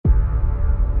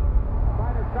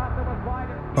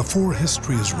Before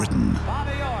history is written,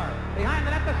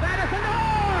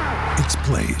 it's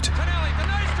played.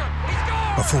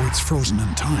 Before it's frozen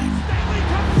in time,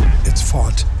 it's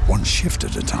fought one shift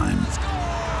at a time.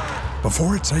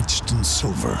 Before it's etched in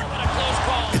silver,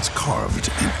 it's carved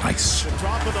in ice.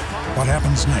 What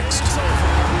happens next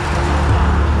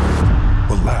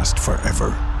will last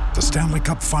forever. The Stanley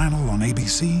Cup Final on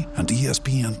ABC and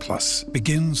ESPN Plus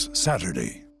begins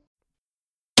Saturday.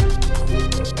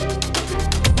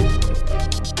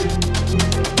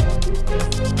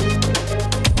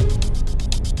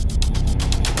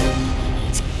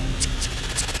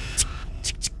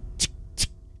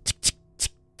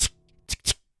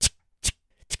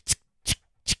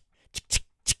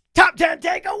 Top 10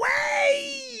 takeaway!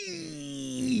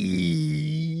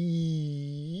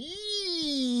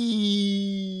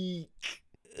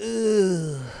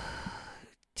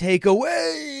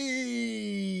 Takeaway.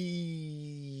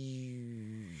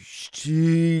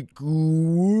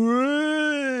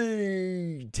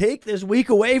 Take this week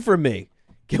away from me.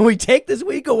 Can we take this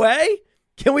week away?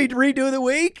 Can we redo the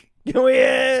week? Can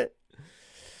we?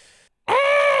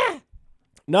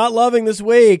 Not loving this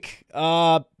week.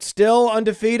 Still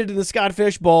undefeated in the Scott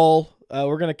Fish Bowl.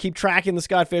 We're going to keep tracking the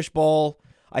Scott Fish Bowl.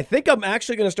 I think I'm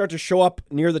actually going to start to show up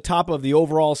near the top of the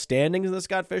overall standings in the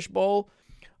Scott Fish Bowl.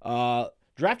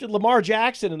 Drafted Lamar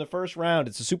Jackson in the first round.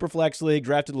 It's a super flex league.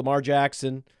 Drafted Lamar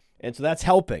Jackson, and so that's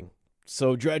helping.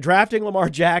 So drafting Lamar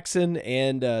Jackson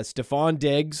and Stephon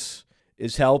Diggs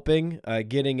is helping.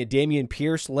 Getting a Dameon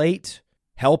Pierce late,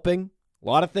 helping. A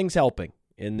lot of things helping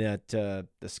in that the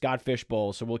Scott Fish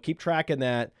Bowl. So we'll keep tracking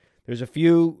that. There's a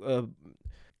few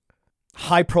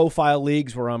high-profile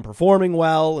leagues where I'm performing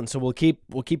well, and so we'll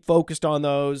keep focused on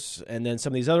those. And then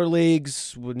some of these other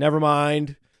leagues, never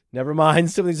mind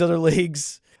some of these other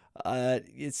leagues.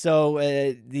 So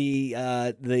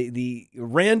the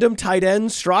random tight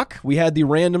end struck. We had the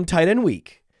random tight end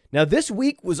week. Now this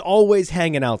week was always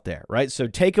hanging out there, right? So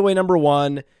takeaway number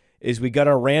one is we got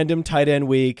our random tight end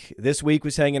week. This week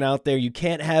was hanging out there. You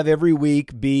can't have every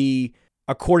week be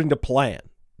according to plan.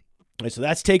 Right, so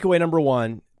that's takeaway number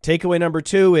one. Takeaway number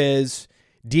two is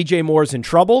DJ Moore's in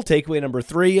trouble. Takeaway number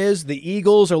three is the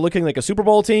Eagles are looking like a Super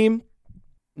Bowl team.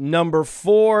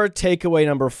 Takeaway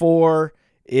number four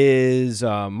is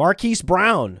Marquise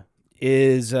Brown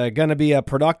is going to be a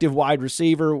productive wide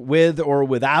receiver with or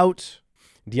without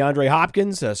DeAndre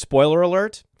Hopkins. Spoiler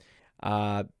alert.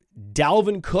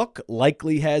 Dalvin Cook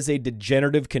likely has a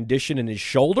degenerative condition in his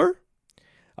shoulder.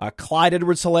 Clyde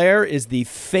Edwards-Helaire is the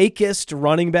fakest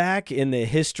running back in the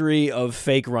history of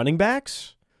fake running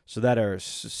backs. So that are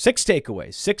six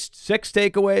takeaways. Six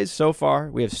takeaways so far.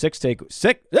 We have six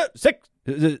takeaways.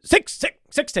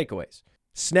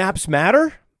 Snaps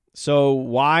matter. So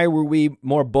why were we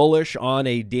more bullish on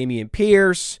a Dameon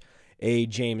Pierce, a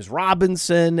James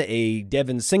Robinson, a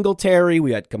Devin Singletary?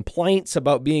 We had complaints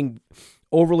about being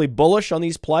overly bullish on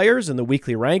these players in the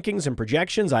weekly rankings and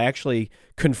projections. I actually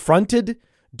confronted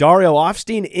Dario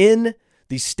Offstein in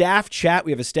the staff chat.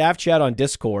 We have a staff chat on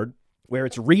Discord where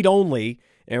it's read-only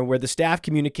and where the staff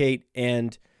communicate,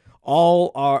 and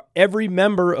every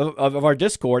member of our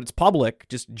Discord, it's public,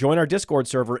 just join our Discord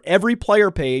server. Every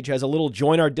player page has a little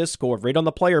join our Discord right on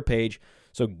the player page.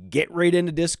 So get right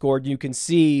into Discord. You can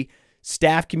see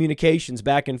staff communications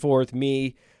back and forth,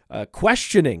 me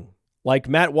questioning, like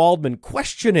Matt Waldman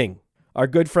questioning our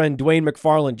good friend Dwayne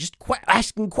McFarland, just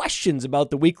asking questions about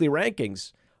the weekly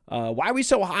rankings. Why are we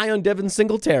so high on Devin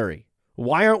Singletary?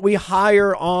 Why aren't we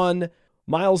higher on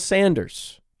Miles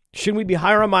Sanders? Shouldn't we be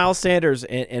higher on Miles Sanders?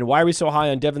 And why are we so high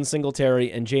on Devin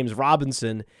Singletary and James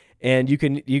Robinson? And you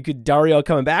could Dario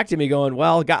coming back to me going,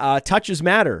 well, touches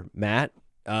matter, Matt.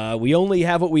 We only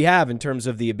have what we have in terms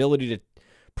of the ability to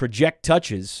project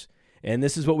touches, and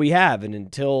this is what we have. And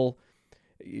until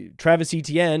Travis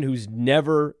Etienne, who's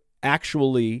never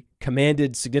actually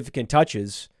commanded significant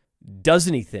touches, does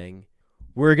anything,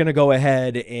 we're going to go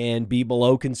ahead and be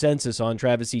below consensus on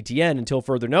Travis Etienne until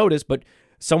further notice. But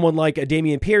someone like a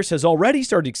Dameon Pierce has already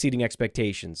started exceeding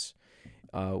expectations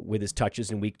with his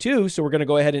touches in week 2. So we're going to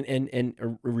go ahead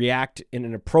and react in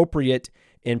an appropriate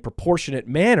and proportionate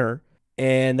manner.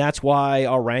 And that's why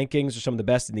our rankings are some of the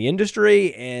best in the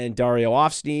industry. And Dario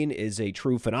Offstein is a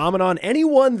true phenomenon.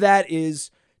 Anyone that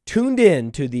is tuned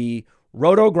in to the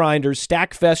Roto Grinders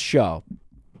Stack Fest show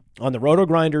on the Roto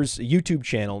Grinders YouTube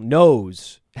channel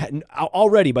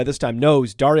already by this time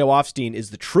knows Dario Offstein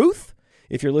is the truth.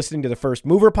 If you're listening to the First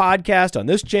Mover podcast on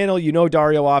this channel, you know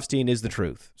Dario Offstein is the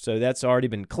truth. So that's already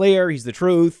been clear. He's the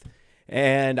truth.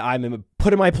 And I'm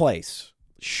put in my place.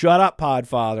 Shut up,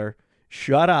 Podfather.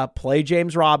 Shut up. Play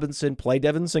James Robinson. Play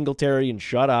Devin Singletary and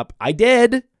shut up. I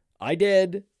did. I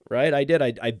did, right? I did.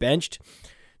 I benched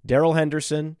Darrell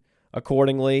Henderson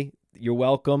accordingly. You're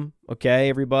welcome. Okay,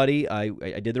 everybody. I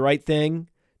did the right thing.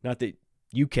 Not that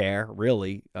you care,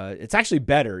 really. It's actually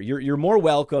better. You're more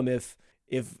welcome if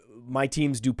my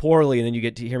teams do poorly and then you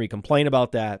get to hear me complain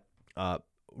about that.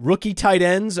 Rookie tight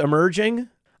ends emerging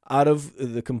out of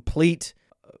the complete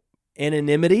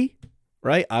anonymity,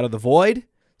 right? Out of the void.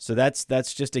 So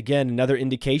that's just, again, another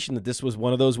indication that this was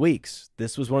one of those weeks.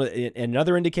 This was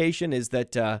another indication is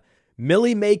that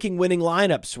Millie making winning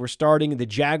lineups were starting the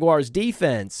Jaguars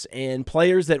defense and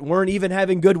players that weren't even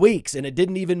having good weeks, and it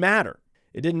didn't even matter.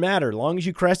 It didn't matter. As long as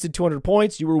you crested 200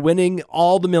 points, you were winning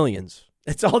all the millions.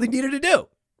 That's all they needed to do,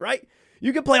 right?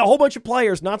 You could play a whole bunch of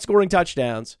players not scoring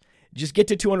touchdowns, just get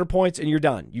to 200 points, and you're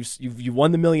done. You've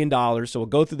won the $1 million. So we'll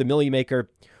go through the Millie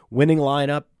Maker winning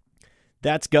lineup.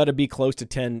 That's got to be close to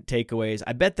 10 takeaways.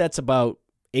 I bet that's about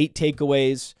 8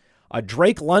 takeaways.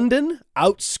 Drake London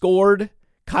outscored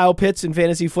Kyle Pitts in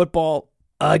fantasy football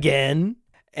again.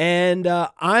 And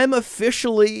I'm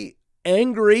officially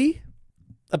angry,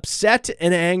 upset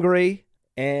and angry,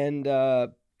 and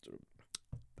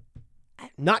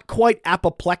not quite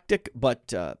apoplectic,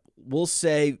 but we'll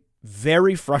say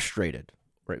very frustrated.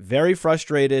 Right? Very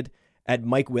frustrated at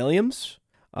Mike Williams.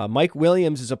 Mike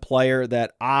Williams is a player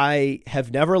that I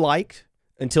have never liked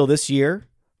until this year,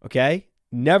 okay?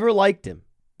 Never liked him.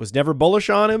 Was never bullish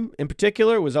on him in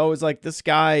particular. Was always like, this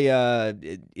guy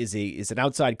is an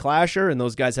outside clasher, and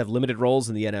those guys have limited roles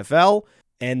in the NFL.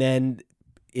 And then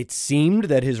it seemed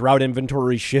that his route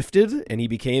inventory shifted, and he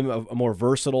became a more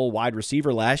versatile wide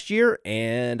receiver last year,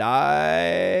 and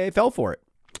I fell for it.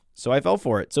 So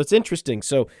it's interesting.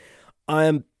 So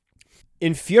I'm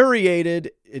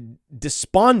infuriated,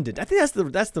 despondent. I think that's the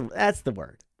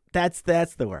word. That's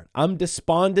the word. I'm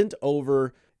despondent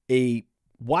over a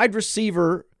wide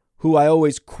receiver who I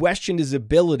always questioned his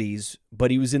abilities, but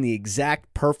he was in the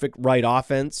exact perfect right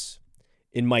offense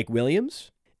in Mike Williams,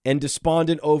 and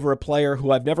despondent over a player who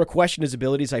I've never questioned his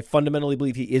abilities. I fundamentally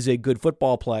believe he is a good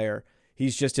football player.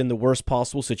 He's just in the worst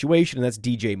possible situation, and that's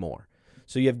DJ Moore.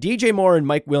 So you have DJ Moore and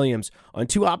Mike Williams on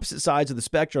two opposite sides of the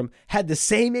spectrum, had the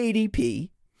same ADP,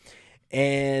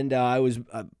 and I was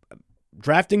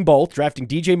drafting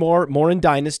DJ Moore more in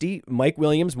Dynasty, Mike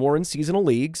Williams more in seasonal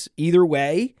leagues. Either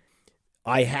way,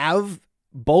 I have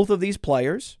both of these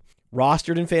players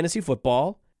rostered in fantasy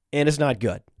football, and it's not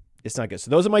good. It's not good.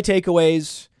 So those are my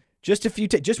takeaways. Just a few.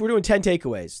 We're doing 10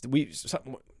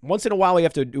 takeaways. Once in a while we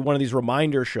have to do one of these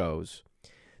reminder shows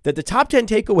that the top 10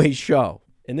 takeaways show.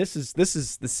 And this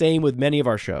is the same with many of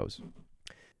our shows.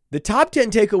 The top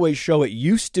 10 takeaways show, it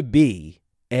used to be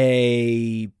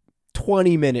a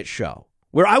 20-minute show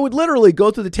where I would literally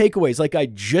go through the takeaways like I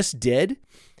just did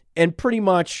and pretty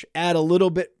much add a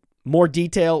little bit more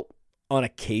detail on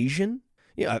occasion,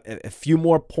 a few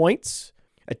more points,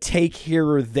 a take here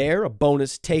or there, a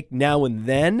bonus take now and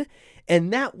then.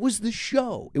 And that was the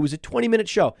show. It was a 20-minute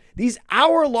show. These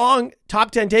hour-long top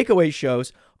 10 takeaway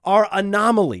shows are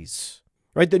anomalies.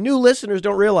 Right? The new listeners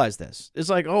don't realize this. It's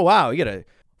like, oh, wow, you get a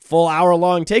full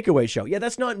hour-long takeaway show. Yeah,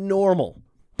 that's not normal.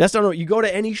 That's not normal. You go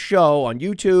to any show on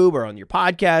YouTube or on your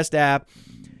podcast app,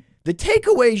 the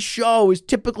takeaway show is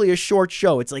typically a short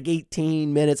show. It's like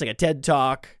 18 minutes, like a TED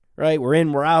Talk, right? We're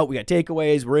in, we're out. We got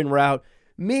takeaways. We're in, we're out.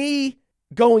 Me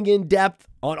going in depth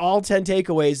on all 10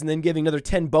 takeaways and then giving another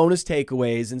 10 bonus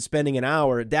takeaways and spending an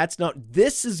hour,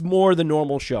 this is more the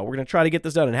normal show. We're going to try to get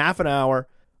this done in half an hour.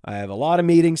 I have a lot of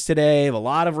meetings today, I have a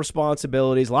lot of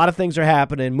responsibilities, a lot of things are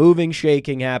happening, moving,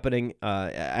 shaking happening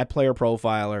at Player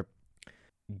Profiler.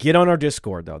 Get on our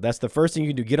Discord, though. That's the first thing you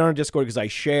can do. Get on our Discord because I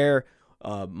share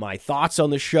my thoughts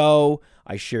on the show.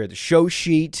 I share the show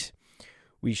sheet.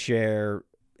 We share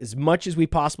as much as we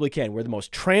possibly can. We're the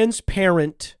most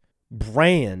transparent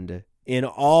brand in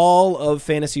all of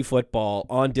fantasy football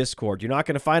on Discord. You're not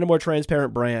going to find a more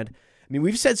transparent brand. I mean,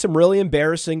 we've said some really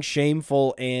embarrassing,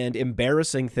 shameful, and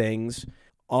embarrassing things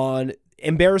on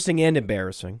embarrassing and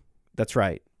embarrassing. That's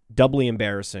right. Doubly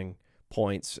embarrassing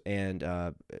points. And,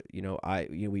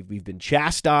 we've been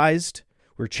chastised.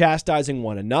 We're chastising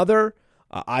one another.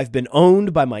 I've been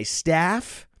owned by my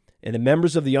staff and the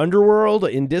members of the underworld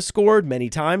in Discord many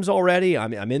times already.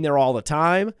 I'm in there all the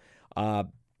time.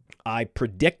 I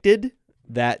predicted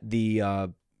that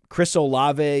the Chris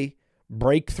Olave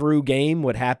breakthrough game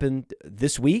would happen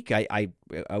this week. I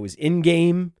was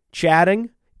in-game chatting,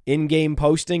 in-game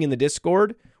posting in the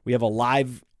Discord. We have a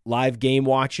live game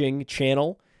watching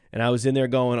channel, and I was in there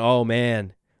going, oh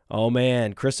man,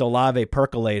 Chris Olave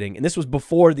percolating. And this was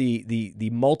before the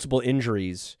multiple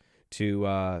injuries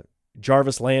to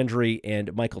Jarvis Landry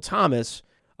and Michael Thomas.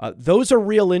 Those are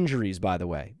real injuries, by the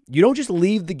way. You don't just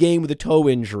leave the game with a toe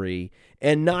injury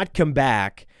and not come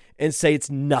back and say it's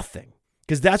nothing,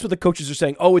 because that's what the coaches are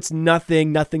saying. Oh, it's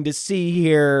nothing to see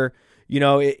here.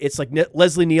 It's like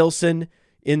Leslie Nielsen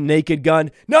in Naked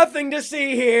Gun. Nothing to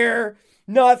see here.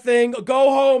 Nothing.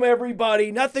 Go home,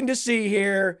 everybody. Nothing to see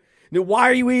here. Why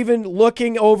are you even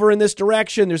looking over in this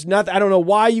direction? There's nothing. I don't know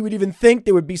why you would even think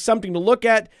there would be something to look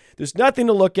at. There's nothing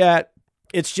to look at.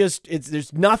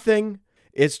 There's nothing.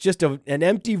 It's just an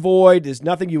empty void. There's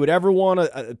nothing you would ever want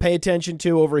to pay attention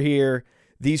to over here.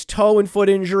 These toe and foot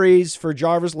injuries for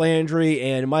Jarvis Landry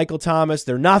and Michael Thomas,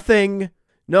 they're nothing.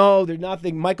 No, they're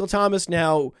nothing. Michael Thomas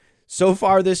now, so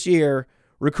far this year,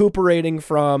 recuperating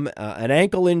from an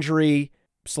ankle injury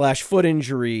 / foot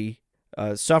injury,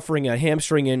 suffering a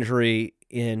hamstring injury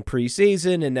in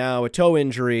preseason, and now a toe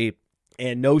injury.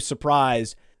 And no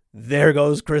surprise, there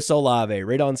goes Chris Olave,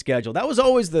 right on schedule. That was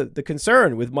always the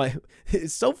concern with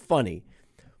it's so funny.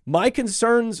 My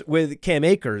concerns with Cam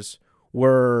Akers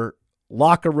were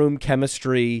locker room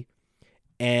chemistry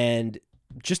and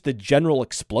just the general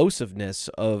explosiveness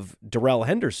of Darrell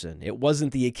Henderson. It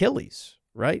wasn't the Achilles,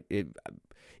 right?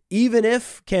 Even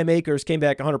if Cam Akers came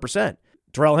back 100%,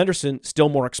 Darrell Henderson still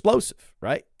more explosive,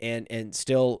 right? And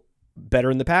still better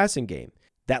in the passing game.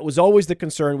 That was always the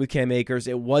concern with Cam Akers.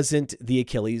 It wasn't the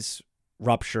Achilles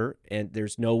rupture, and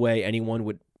there's no way anyone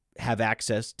would have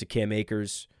access to Cam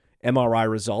Akers' MRI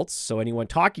results. So anyone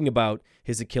talking about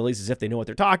his Achilles as if they know what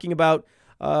they're talking about,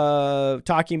 they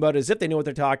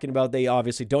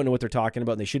obviously don't know what they're talking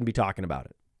about, and they shouldn't be talking about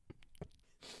it.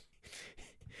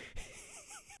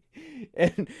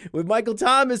 And with Michael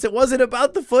Thomas, it wasn't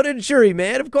about the foot injury,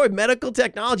 man. Of course, medical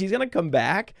technology, he's going to come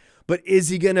back, but is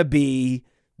he going to be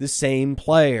the same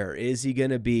player? Is he going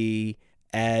to be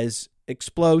as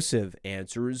explosive?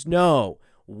 Answer is no.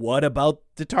 What about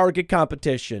the target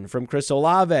competition from Chris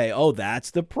Olave? Oh,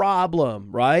 that's the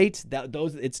problem, right?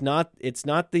 It's not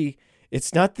the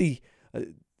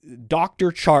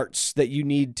doctor charts that you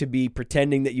need to be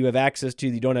pretending that you have access to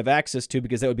that you don't have access to,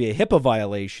 because that would be a HIPAA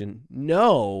violation.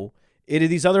 No, it are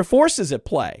these other forces at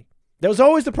play. That was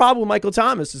always the problem with Michael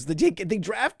Thomas, is that they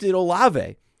drafted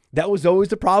Olave. That was always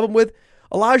the problem with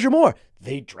Elijah Moore.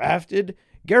 They drafted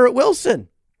Garrett Wilson.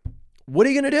 What are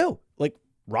you going to do? Like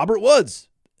Robert Woods.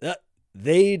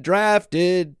 They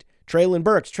drafted Treylon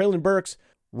Burks. Treylon Burks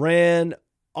ran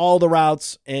all the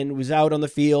routes and was out on the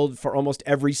field for almost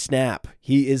every snap.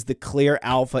 He is the clear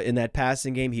alpha in that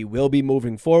passing game. He will be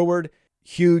moving forward.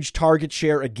 Huge target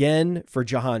share again for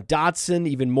Jahan Dotson,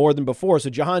 even more than before. So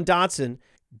Jahan Dotson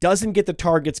doesn't get the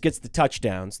targets, gets the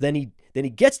touchdowns. Then he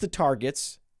gets the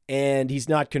targets, and he's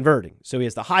not converting. So he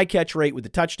has the high catch rate with the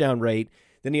touchdown rate.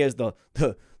 Then he has the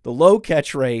low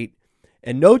catch rate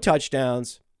and no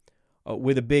touchdowns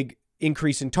with a big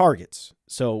increase in targets.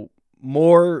 So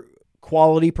more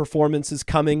quality performances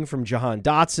coming from Jahan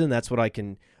Dotson. That's what I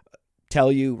can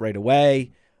tell you right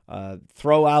away.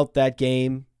 Throw out that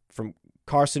game from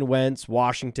Carson Wentz,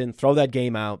 Washington. Throw that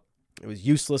game out. It was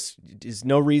useless. There's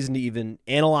no reason to even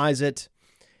analyze it.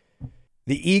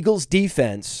 The Eagles'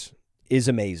 defense is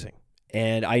amazing.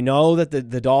 And I know that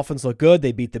the Dolphins look good.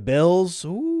 They beat the Bills.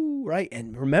 Ooh, right.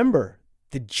 And remember,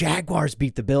 the Jaguars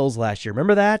beat the Bills last year.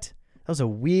 Remember that? That was a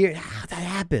weird... How'd that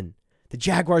happen? The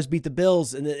Jaguars beat the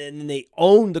Bills, and then they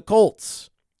owned the Colts,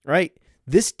 right?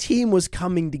 This team was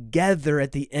coming together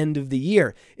at the end of the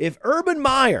year. If Urban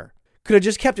Meyer could have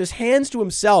just kept his hands to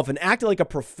himself and acted like a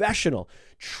professional,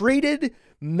 treated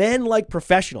men like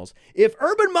professionals, if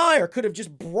Urban Meyer could have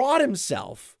just brought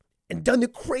himself and done the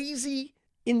crazy,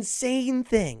 insane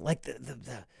thing, like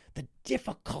the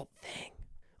difficult thing,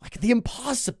 like the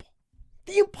impossible.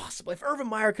 If Urban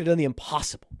Meyer could have done the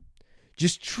impossible,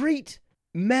 just treat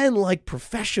men like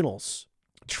professionals,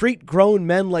 treat grown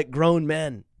men like grown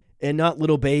men and not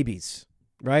little babies,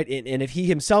 right? And if he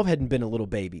himself hadn't been a little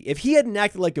baby, if he hadn't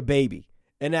acted like a baby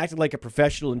and acted like a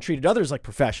professional and treated others like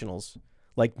professionals,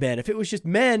 like men, if it was just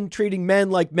men treating men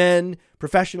like men,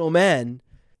 professional men,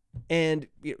 and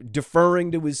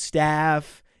deferring to his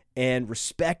staff and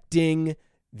respecting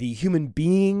the human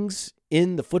beings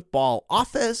in the football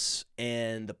office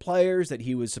and the players that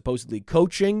he was supposedly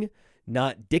coaching,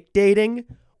 not dictating,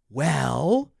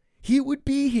 well, he would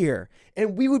be here.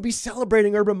 And we would be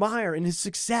celebrating Urban Meyer and his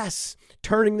success,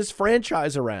 turning this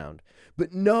franchise around.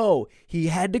 But no, he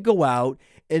had to go out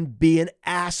and be an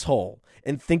asshole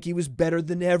and think he was better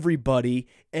than everybody,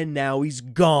 and now he's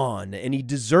gone, and he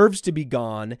deserves to be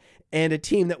gone, and a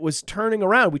team that was turning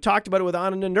around. We talked about it with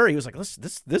Anand Nanduri. He was like,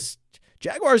 this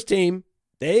Jaguars team,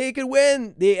 they could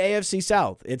win the AFC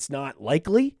South. It's not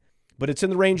likely, but it's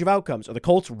in the range of outcomes. Are the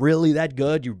Colts really that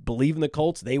good? You believe in the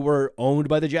Colts? They were owned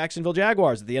by the Jacksonville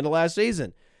Jaguars at the end of last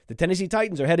season. The Tennessee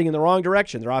Titans are heading in the wrong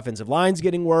direction. Their offensive line's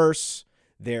getting worse.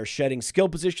 They're shedding skill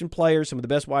position players. Some of the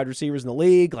best wide receivers in the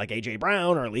league, like A.J.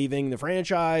 Brown, are leaving the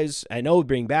franchise. I know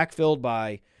being backfilled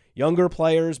by younger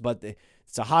players, but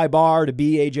it's a high bar to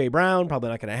be A.J. Brown. Probably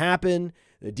not going to happen.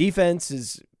 The defense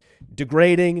is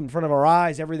degrading in front of our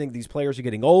eyes. Everything, these players are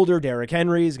getting older. Derrick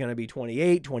Henry is going to be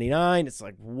 28, 29. It's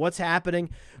like, what's happening?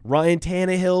 Ryan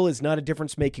Tannehill is not a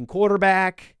difference-making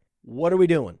quarterback. What are we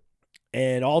doing?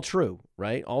 And all true,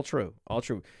 right? All true.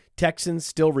 Texans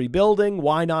still rebuilding.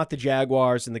 Why not the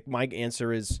Jaguars? And my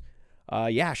answer is,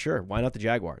 yeah, sure. Why not the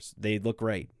Jaguars? They look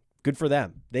great. Good for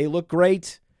them. They look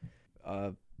great.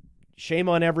 Shame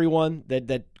on everyone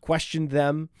that questioned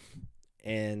them.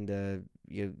 And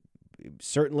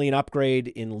certainly an upgrade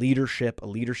in leadership, a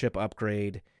leadership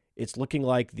upgrade. It's looking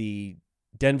like the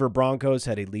Denver Broncos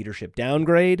had a leadership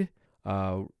downgrade.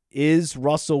 Is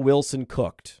Russell Wilson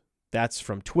cooked? That's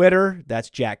from Twitter. That's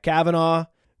Jack Kavanaugh,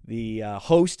 the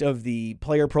host of the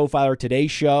Player Profiler Today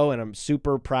show, and I'm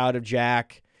super proud of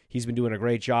Jack. He's been doing a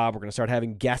great job. We're going to start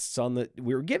having guests on the.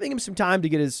 We were giving him some time to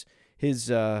get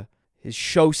his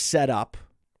show set up,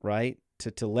 right?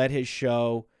 To let his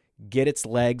show get its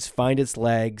legs, find its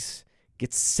legs,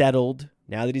 get settled.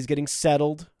 Now that he's getting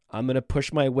settled, I'm going to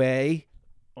push my way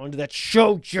onto that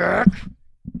show, Jack.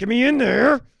 Get me in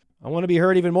there. I want to be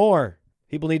heard even more.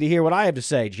 People need to hear what I have to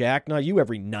say, Jack, not you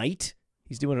every night.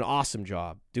 He's doing an awesome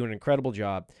job, doing an incredible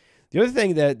job. The other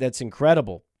thing that's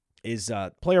incredible is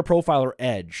Player Profiler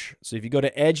Edge. So if you go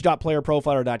to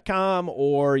edge.playerprofiler.com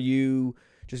or you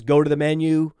just go to the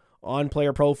menu on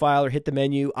Player Profiler, hit the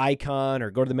menu icon or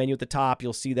go to the menu at the top,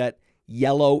 you'll see that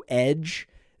yellow Edge.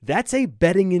 That's a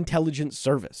betting intelligence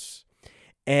service.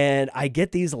 And I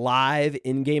get these live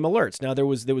in-game alerts. Now, there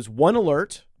was one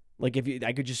alert. Like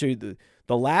I could just show you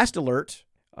the last alert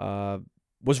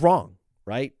was wrong,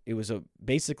 right? It was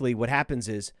basically what happens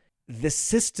is the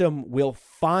system will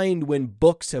find when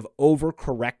books have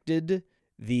overcorrected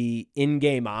the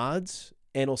in-game odds,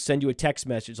 and it'll send you a text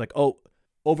message like, oh,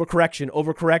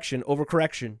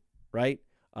 overcorrection, right?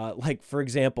 Like, for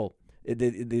example,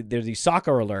 there's these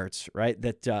soccer alerts, right,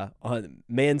 that on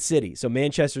Man City. So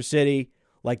Manchester City,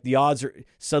 like the odds are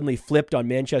suddenly flipped on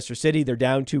Manchester City. They're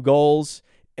down 2 goals.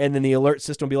 And then the alert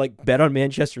system will be like, bet on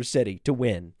Manchester City to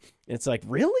win. And it's like,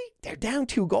 really? They're down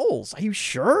 2 goals. Are you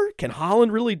sure? Can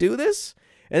Haaland really do this?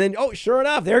 And then, oh, sure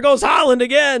enough, there goes Haaland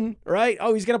again, right?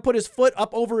 Oh, he's going to put his foot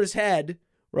up over his head,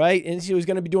 right? And he was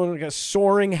going to be doing like a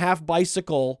soaring half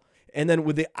bicycle. And then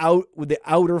with the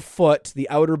outer foot, the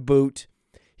outer boot,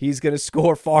 he's going to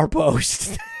score far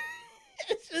post.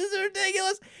 It's just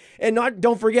ridiculous. And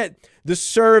don't forget, the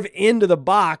serve into the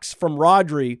box from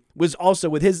Rodri was also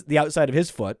with the outside of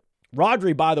his foot.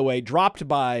 Rodri, by the way, dropped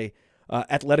by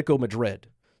Atletico Madrid.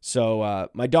 So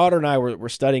my daughter and I were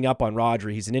studying up on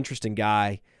Rodri. He's an interesting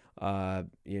guy.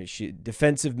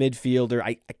 Defensive midfielder.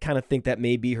 I kind of think that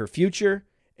may be her future.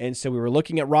 And so we were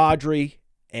looking at Rodri,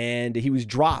 and he was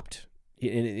dropped.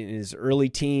 In his early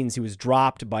teens, he was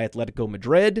dropped by Atletico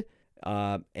Madrid,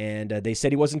 and they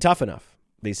said he wasn't tough enough.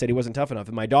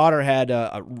 And my daughter had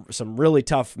some really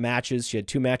tough matches. She had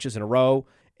 2 matches in a row,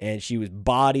 and she was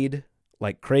bodied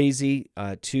like crazy.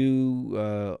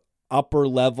 2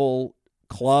 upper-level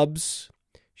clubs.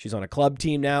 She's on a club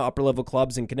team now, upper-level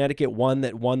clubs in Connecticut, one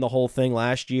that won the whole thing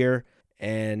last year.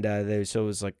 And so it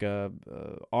was like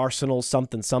Arsenal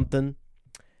something.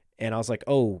 And I was like,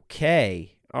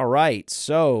 okay, all right.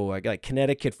 So I got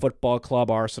Connecticut Football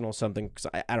Club, Arsenal something. 'Cause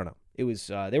I don't know. It was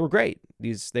they were great.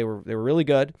 They were really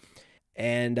good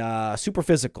and super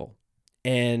physical.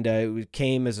 And it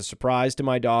came as a surprise to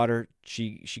my daughter.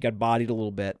 She got bodied a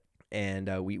little bit,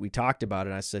 and we talked about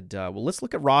it. I said, well, let's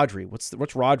look at Rodri. What's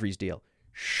Rodri's deal?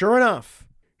 Sure enough,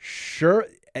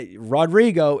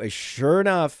 Rodrigo, sure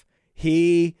enough,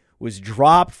 he was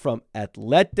dropped from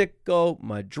Atletico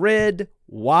Madrid.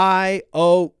 Why?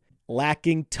 Oh,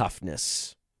 lacking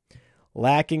toughness.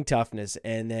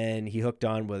 And then he hooked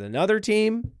on with another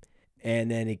team, and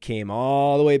then he came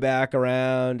all the way back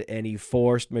around, and he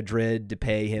forced Madrid to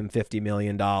pay him $50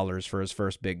 million for his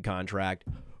first big contract.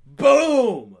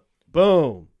 Boom!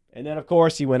 And then, of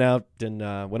course, he went out and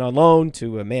went on loan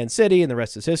to Man City, and the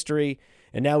rest is history.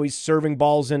 And now he's serving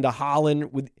balls into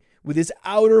Haaland with his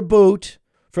outer boot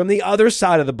from the other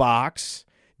side of the box,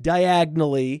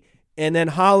 diagonally, and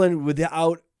then Haaland with the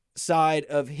outside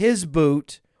of his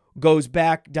boot goes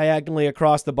back diagonally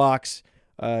across the box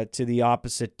to the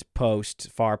opposite post,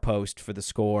 far post for the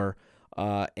score.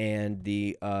 And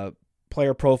the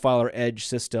Player Profiler Edge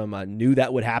system knew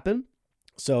that would happen.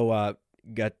 So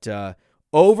Got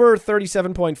over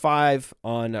 37.5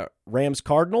 on Rams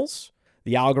Cardinals.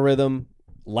 The algorithm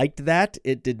liked that.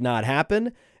 It did not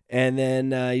happen. And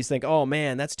then you think, oh,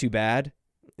 man, that's too bad.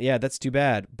 Yeah, that's too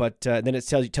bad. But then it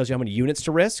tells you how many units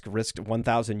to risk. Risked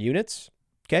 1,000 units.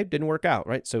 Okay, didn't work out,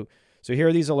 right? So here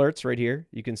are these alerts right here.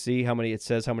 You can see it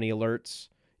says how many alerts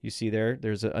you see there.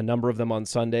 There's a number of them on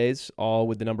Sundays, all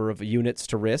with the number of units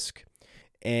to risk.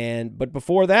 But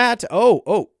before that,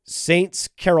 Saints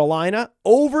Carolina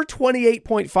over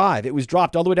 28.5. It was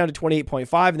dropped all the way down to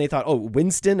 28.5, and they thought,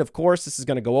 Winston, of course, this is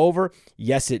going to go over.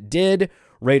 Yes, it did.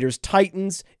 Raiders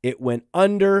Titans, it went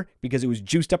under because it was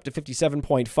juiced up to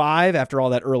 57.5 after all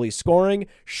that early scoring.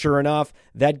 Sure enough,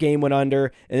 that game went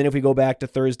under. And then if we go back to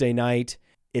Thursday night,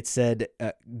 it said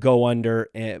go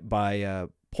under by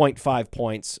 0.5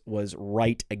 points, was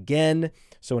right again.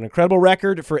 So an incredible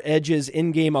record for Edge's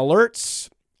in-game alerts,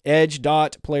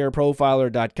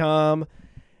 edge.playerprofiler.com.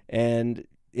 And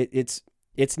it's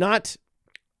not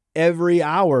every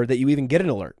hour that you even get an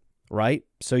alert, right?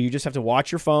 So you just have to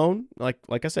watch your phone. Like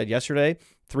I said yesterday,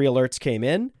 3 alerts came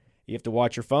in. You have to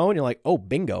watch your phone. You're like, oh,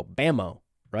 bingo, bammo,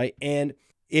 right? And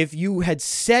if you had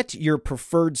set your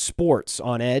preferred sports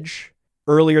on Edge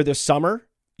earlier this summer,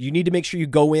 you need to make sure you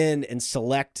go in and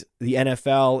select the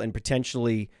NFL and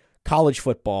potentially college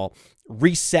football,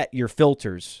 reset your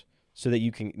filters so that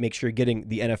you can make sure you're getting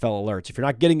the NFL alerts. If you're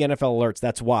not getting NFL alerts,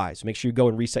 that's why. So make sure you go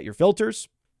and reset your filters.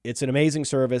 It's an amazing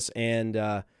service,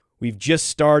 and we've just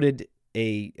started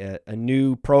a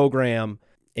new program,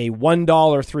 a $1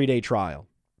 3-day trial.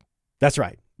 That's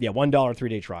right. Yeah, $1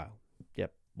 3-day trial.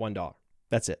 Yep, $1.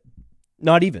 That's it.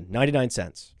 Not even 99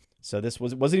 cents. So this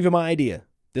wasn't even my idea.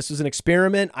 This was an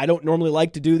experiment. I don't normally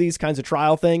like to do these kinds of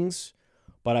trial things,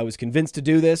 but I was convinced to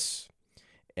do this,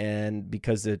 and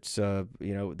because it's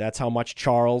that's how much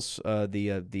Charles,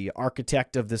 the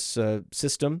architect of this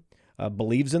system,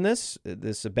 believes in this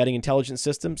betting intelligence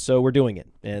system. So we're doing it,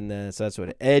 and so that's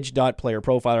what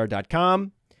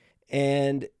edge.playerprofiler.com.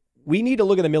 And we need to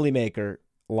look at the Millie Maker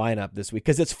lineup this week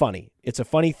because it's funny. It's a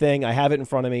funny thing. I have it in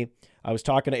front of me. I was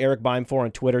talking to Eric Beimfohr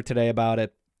on Twitter today about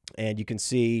it, and you can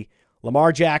see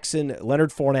Lamar Jackson, Leonard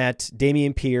Fournette,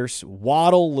 Dameon Pierce,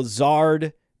 Waddle,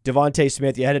 Lazard, Devontae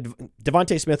Smith. You had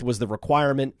Devontae Smith was the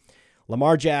requirement.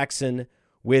 Lamar Jackson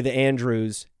with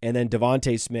Andrews, and then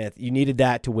Devontae Smith. You needed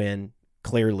that to win,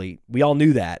 clearly. We all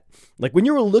knew that. Like when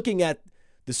you were looking at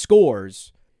the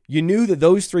scores, you knew that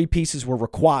those 3 pieces were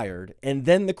required. And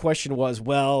then the question was,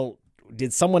 well,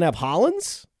 did someone have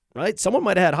Hollins? Right? Someone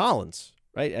might have had Hollins,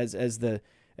 right? As the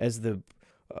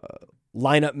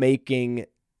lineup making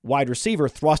wide receiver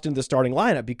thrust into the starting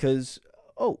lineup because,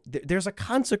 there's a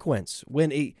consequence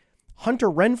when a Hunter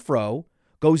Renfrow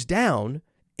goes down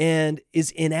and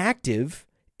is inactive,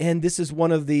 and this is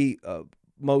one of the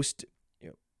most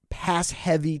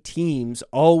pass-heavy teams,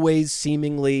 always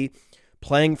seemingly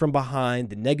playing from behind,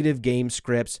 the negative game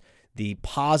scripts, the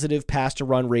positive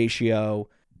pass-to-run ratio,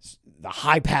 the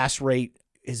high pass rate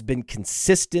has been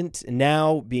consistent and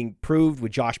now being proved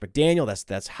with Josh McDaniel.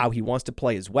 That's how he wants to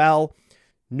play as well.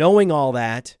 Knowing all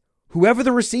that, whoever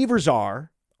the receivers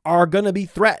are going to be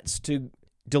threats to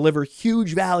deliver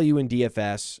huge value in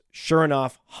DFS. Sure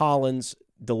enough, Hollins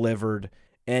delivered,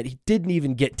 and he didn't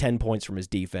even get 10 points from his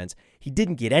defense. He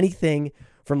didn't get anything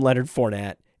from Leonard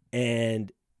Fournette,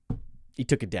 and he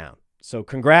took it down. So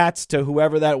congrats to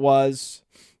whoever that was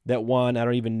that won. I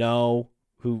don't even know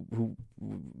who.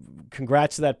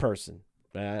 Congrats to that person.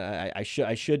 I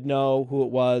should know who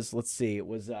it was. Let's see. It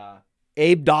was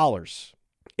Abe Dollars.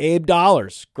 Abe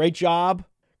Dollars. Great job.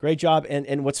 Great job.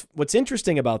 And what's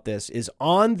interesting about this is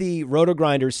on the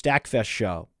Roto-Grinders Stackfest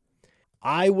show,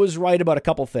 I was right about a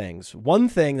couple things. One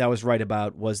thing that I was right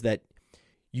about was that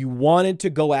you wanted to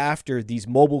go after these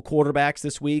mobile quarterbacks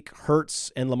this week,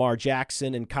 Hurts and Lamar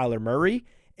Jackson and Kyler Murray,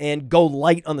 and go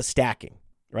light on the stacking,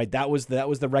 right? That was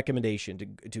the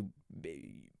recommendation. To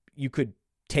you could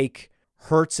take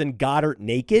Hurts and Goddard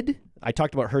naked. I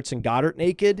talked about Hurts and Goddard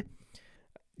naked.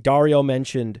 Dario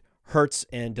mentioned Hurts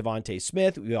and Devontae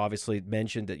Smith. We obviously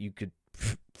mentioned that you could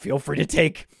feel free to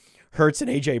take Hurts and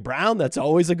A.J. Brown. That's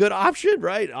always a good option,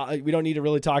 right? We don't need to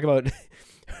really talk about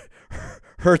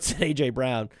Hurts and A.J.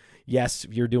 Brown. Yes,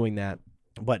 you're doing that.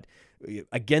 But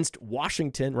against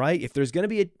Washington, right, if there's going to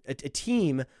be a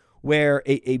team where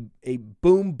a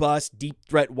boom-bust, deep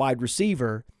threat wide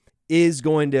receiver is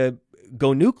going to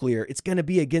go nuclear, it's going to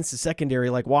be against a secondary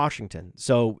like Washington.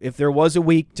 So if there was a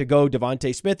week to go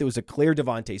Devontae Smith, it was a clear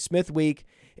Devontae Smith week,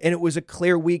 and it was a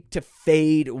clear week to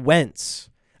fade Wentz.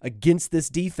 Against this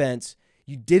defense,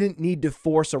 you didn't need to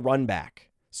force a run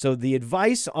back. So the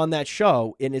advice on that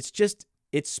show, and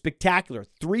it's spectacular,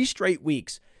 3 straight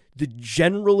weeks The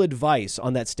general advice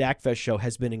on that StackFest show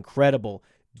has been incredible.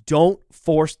 Don't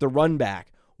force the run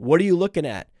back. What are you looking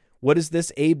at? What does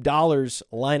this Abe Dollars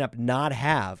lineup not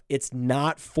have? It's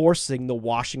not forcing the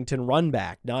Washington run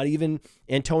back, not even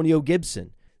Antonio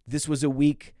Gibson. This was a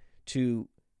week to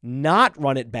not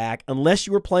run it back unless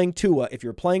you were playing Tua. If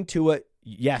you're playing Tua,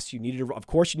 yes, of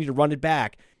course you need to run it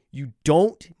back. You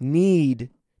don't need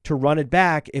to run it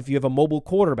back if you have a mobile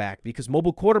quarterback, because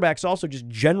mobile quarterbacks also just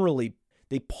generally,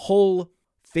 they pull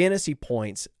fantasy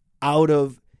points out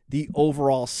of the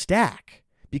overall stack.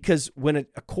 Because when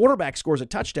a quarterback scores a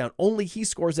touchdown, only he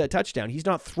scores that touchdown. He's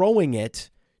not throwing it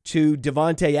to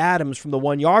Devontae Adams from the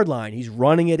 1 yard line. He's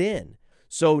running it in.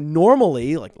 So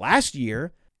normally, like last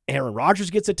year, Aaron Rodgers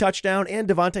gets a touchdown and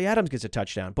Devontae Adams gets a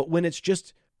touchdown. But when it's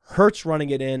just Hurts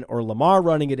running it in, or Lamar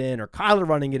running it in, or Kyler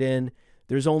running it in,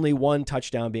 there's only one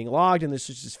touchdown being logged, and there's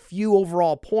just few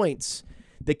overall points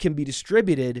that can be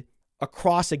distributed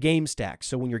across a game stack.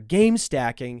 So when you're game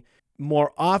stacking,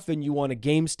 more often you want to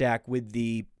game stack with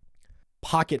the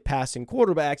pocket passing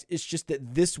quarterbacks. It's just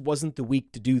that this wasn't the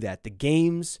week to do that. The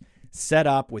games set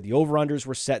up where the over-unders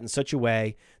were set in such a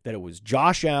way that it was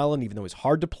Josh Allen, even though it was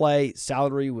hard to play,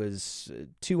 salary was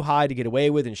too high to get away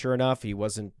with, and sure enough, he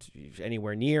wasn't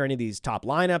anywhere near any of these top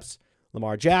lineups.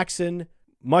 Lamar Jackson,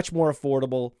 much more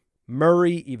affordable.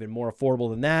 Murray, even more affordable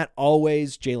than that.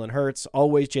 Always Jalen Hurts,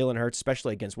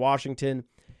 especially against Washington.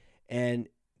 And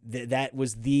that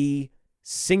was the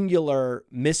singular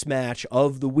mismatch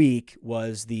of the week,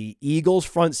 was the Eagles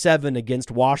front seven against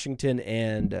Washington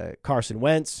and Carson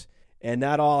Wentz. And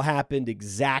that all happened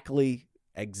exactly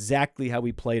how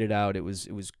we played it out. It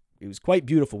was quite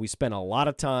beautiful. We spent a lot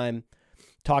of time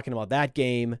talking about that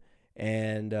game,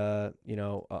 and a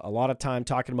lot of time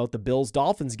talking about the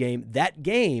Bills-Dolphins game. That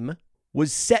game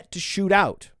was set to shoot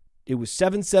out. It was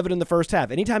 7-7 in the first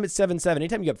half. Anytime it's 7-7,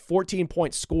 anytime you get 14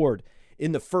 points scored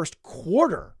in the first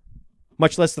quarter,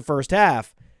 much less the first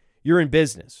half, you're in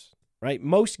business, right?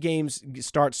 Most games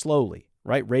start slowly,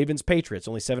 right? Ravens-Patriots,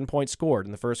 only 7 points scored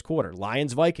in the first quarter.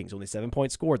 Lions-Vikings, only 7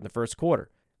 points scored in the first quarter.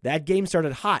 That game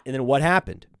started hot, and then what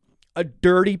happened? A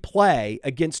dirty play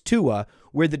against Tua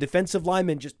where the defensive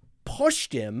lineman just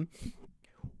pushed him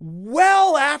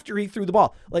well after he threw the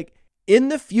ball. Like, in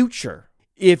the future,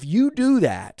 if you do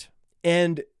that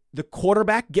and the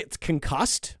quarterback gets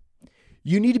concussed,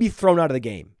 you need to be thrown out of the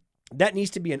game. That needs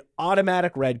to be an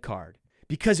automatic red card,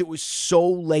 because it was so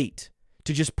late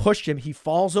to just push him. He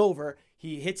falls over,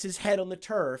 he hits his head on the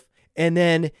turf, and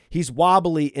then he's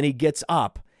wobbly and he gets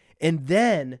up. And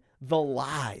then the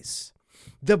lies,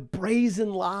 the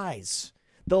brazen lies,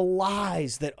 the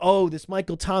lies that, this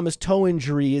Michael Thomas toe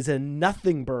injury is a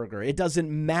nothing burger. It doesn't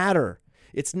matter.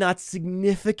 It's not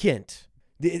significant.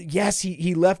 Yes,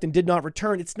 he left and did not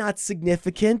return. It's not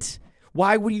significant.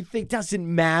 Why would you think it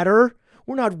doesn't matter?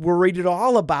 We're not worried at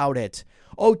all about it.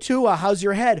 Oh, Tua, how's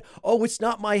your head? Oh, it's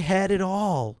not my head at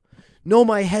all. No,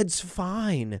 my head's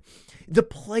fine. The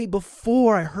play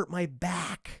before, I hurt my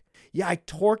back. Yeah, I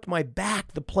torqued my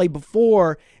back the play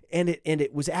before, and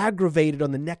it was aggravated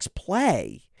on the next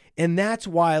play. And that's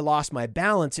why I lost my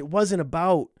balance. It wasn't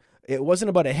about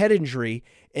a head injury.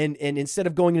 And instead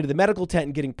of going into the medical tent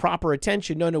and getting proper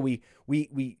attention,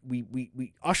 we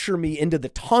usher me into the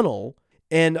tunnel,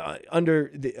 and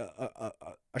under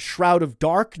a shroud of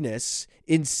darkness,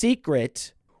 in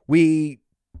secret, we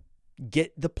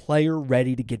get the player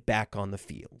ready to get back on the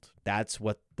field. That's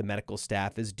what the medical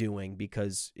staff is doing,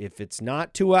 because if it's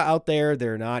not Tua out there,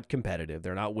 they're not competitive.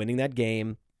 They're not winning that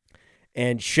game.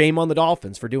 And shame on the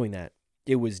Dolphins for doing that.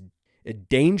 It was a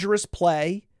dangerous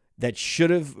play that should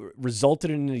have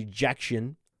resulted in an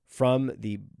ejection from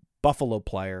the Buffalo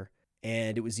player.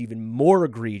 And it was even more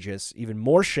egregious, even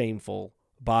more shameful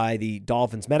by the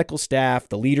Dolphins medical staff,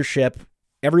 the leadership.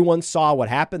 Everyone saw what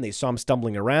happened. They saw him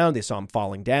stumbling around. They saw him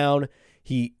falling down.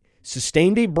 He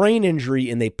sustained a brain injury,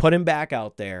 and they put him back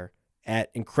out there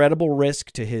at incredible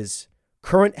risk to his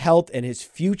current health and his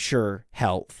future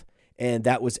health. And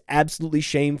that was absolutely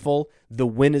shameful. The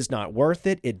win is not worth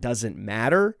it. It doesn't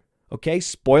matter. Okay,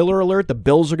 spoiler alert, the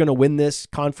Bills are going to win this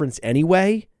conference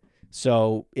anyway.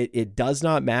 So it does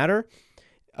not matter.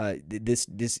 This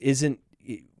isn't,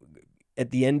 at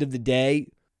the end of the day,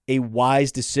 a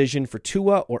wise decision for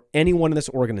Tua or anyone in this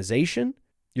organization.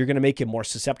 You're going to make him more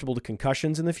susceptible to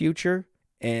concussions in the future.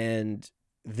 And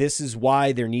this is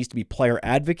why there needs to be player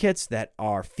advocates that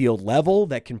are field level,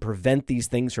 that can prevent these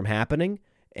things from happening,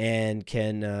 and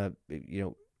can,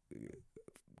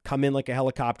 come in like a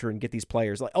helicopter and get these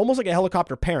players, like almost like a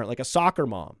helicopter parent, like a soccer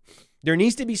mom. There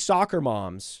needs to be soccer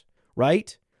moms,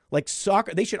 right? Like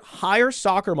soccer, they should hire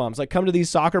soccer moms, like come to these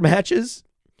soccer matches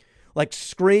like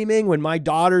screaming when my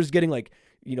daughter's getting like,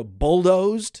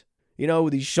 bulldozed,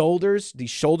 with these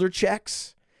shoulder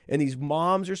checks, and these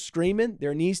moms are screaming.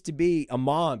 There needs to be a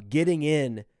mom getting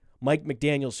in Mike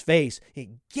McDaniel's face. Hey,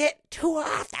 get Tua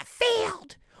off the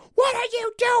field. What are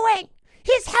you doing?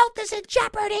 His health is in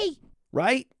jeopardy.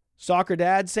 Right? Soccer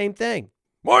dad, same thing.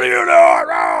 What are you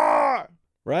doing?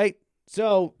 Right?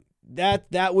 So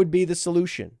that would be the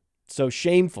solution. So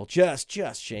shameful, just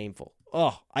shameful.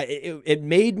 Oh, it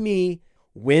made me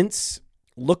wince,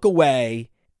 look away,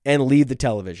 and leave the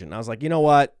television. I was like, you know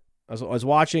what? I was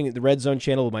watching the Red Zone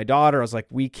channel with my daughter. I was like,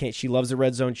 we can't. She loves the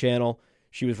Red Zone channel.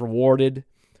 She was rewarded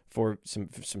for some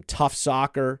tough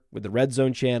soccer with the Red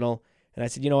Zone channel. And I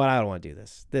said, you know what? I don't want to do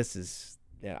this.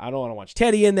 I don't want to watch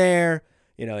Teddy in there.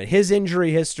 His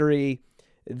injury history.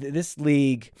 This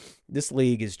league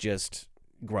is just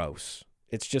gross.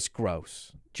 It's just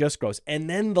gross. Just gross. And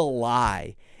then the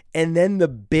lie. And then the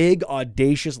big,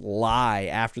 audacious lie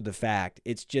after the fact.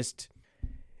 It's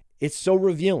so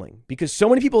revealing because so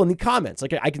many people in the comments,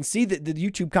 like I can see the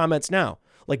YouTube comments now,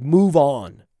 like, move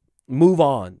on.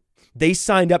 They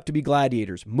signed up to be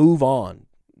gladiators. Move on.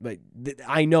 But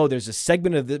I know there's a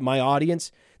segment of my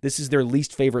audience, this is their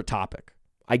least favorite topic.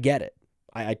 I get it.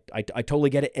 I totally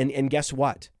get it. And guess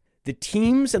what? The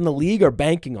teams in the league are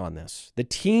banking on this. The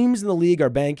teams in the league are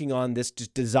banking on this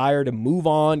desire to move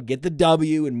on, get the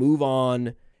W and move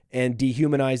on and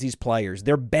dehumanize these players.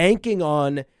 They're banking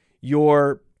on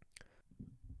your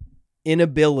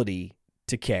inability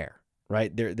to care,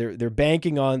 right? They're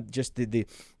banking on just the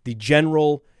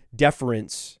general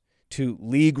deference to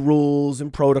league rules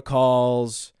and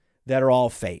protocols that are all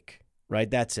fake, right?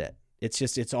 That's it.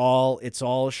 It's all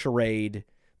a charade.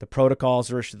 The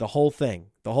protocols are the whole thing.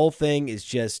 The whole thing is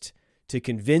just to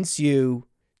convince you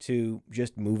to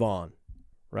just move on,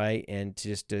 right? And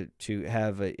just to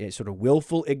have a sort of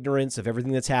willful ignorance of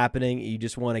everything that's happening. You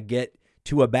just want to get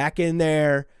Tua back in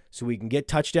there so we can get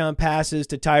touchdown passes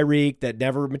to Tyreek that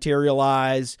never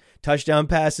materialize, touchdown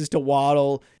passes to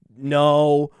Waddle.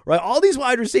 No, right? All these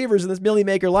wide receivers in this Millie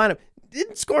Maker lineup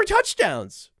didn't score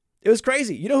touchdowns. It was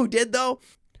crazy. You know who did, though?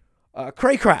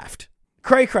 Craycraft.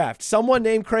 Someone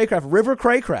named Craycraft. River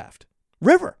Craycraft.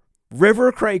 River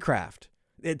Craycraft.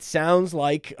 It sounds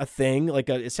like a thing,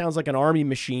 it sounds like an army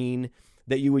machine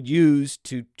that you would use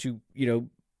to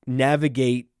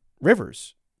navigate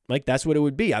rivers. Like, that's what it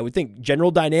would be. I would think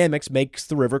General Dynamics makes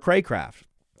the River Craycraft.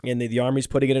 And the Army's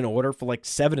putting it in order for like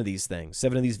 7 of these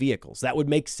vehicles. That would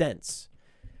make sense.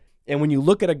 And when you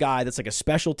look at a guy that's like a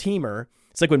special teamer,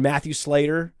 it's like when Matthew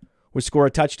Slater would score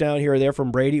a touchdown here or there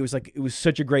from Brady. It was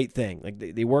such a great thing. Like,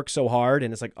 they work so hard,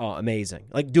 and it's like, oh, amazing.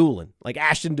 Like Doolin, like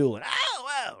Ashton Doolin. Oh,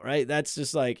 wow, right? That's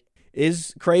just like,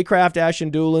 is Craycraft Ashton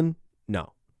Doolin?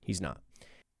 No, he's not.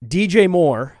 DJ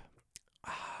Moore.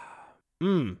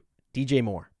 DJ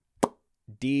Moore.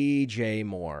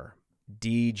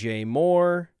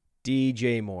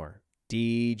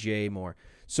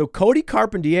 So Cody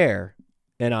Carpentier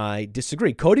and I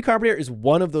disagree. Cody Carpentier is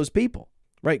one of those people,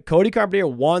 right? Cody Carpentier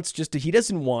he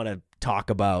doesn't want to talk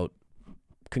about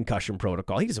concussion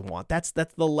protocol. He doesn't want, that's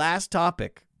the last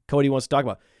topic Cody wants to talk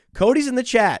about. Cody's in the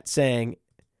chat saying,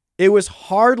 it was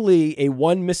hardly a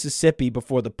 1 Mississippi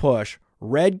before the push.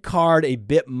 Red card a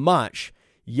bit much.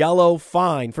 Yellow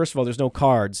fine. First of all, there's no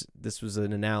cards. This was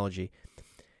an analogy.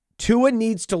 Tua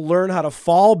needs to learn how to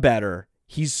fall better.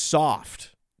 He's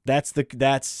soft.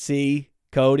 See,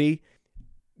 Cody,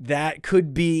 that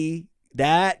could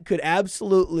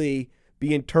absolutely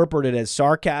be interpreted as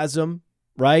sarcasm,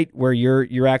 right? Where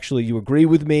you agree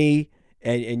with me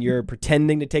and you're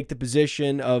pretending to take the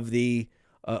position of the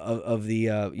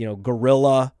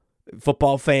guerrilla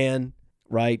football fan,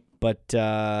 right? But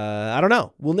I don't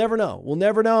know. We'll never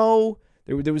know.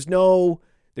 There was no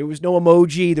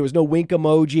emoji. There was no wink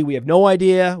emoji. We have no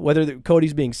idea whether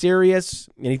Cody's being serious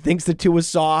and he thinks the Tua was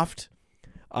soft.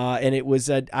 And it was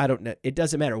I don't know. It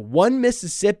doesn't matter. 1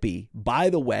 Mississippi,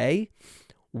 by the way,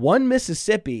 1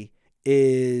 Mississippi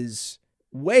is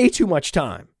way too much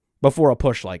time before a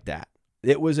push like that.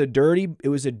 It was a dirty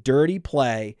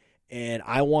play, and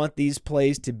I want these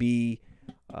plays to be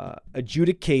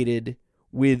adjudicated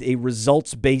with a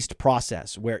results-based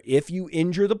process where if you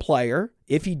injure the player,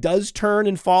 if he does turn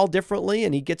and fall differently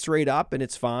and he gets right up and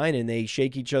it's fine and they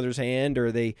shake each other's hand or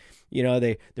they're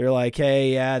like,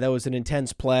 hey, yeah, that was an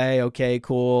intense play. Okay,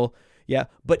 cool. Yeah.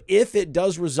 But if it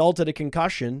does result in a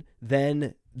concussion,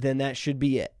 then that should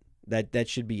be it. That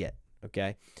should be it.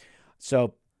 Okay.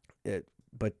 So,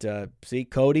 see,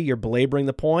 Cody, you're belaboring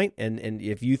the point, and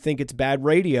if you think it's bad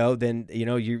radio, then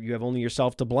you have only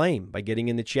yourself to blame by getting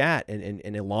in the chat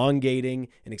and elongating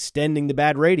and extending the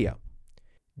bad radio.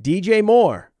 DJ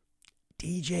Moore,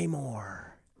 DJ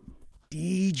Moore.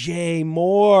 DJ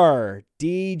Moore.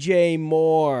 DJ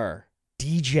Moore.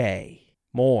 DJ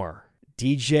Moore.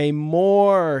 DJ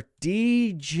Moore.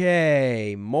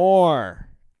 DJ Moore.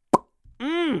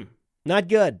 Not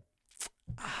good.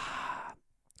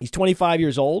 He's 25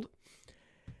 years old.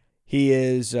 He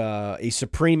is a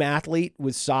supreme athlete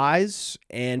with size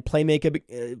and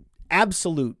playmaking,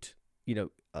 absolute,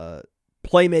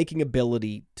 playmaking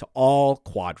ability to all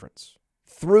quadrants.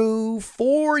 Through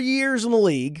 4 years in the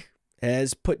league,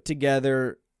 has put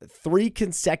together 3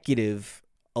 consecutive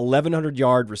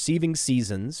 1,100-yard receiving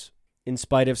seasons in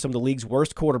spite of some of the league's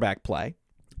worst quarterback play,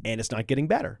 and it's not getting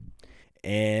better.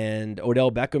 And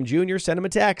Odell Beckham Jr. sent him a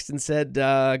text and said,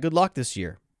 good luck this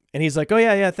year. And he's like, oh,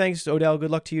 yeah, thanks, Odell. Good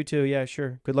luck to you, too. Yeah,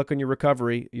 sure. Good luck on your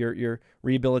recovery, your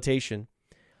rehabilitation.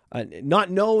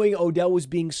 Not knowing Odell was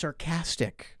being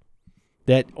sarcastic,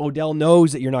 that Odell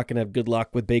knows that you're not going to have good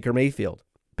luck with Baker Mayfield.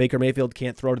 Baker Mayfield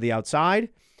can't throw to the outside.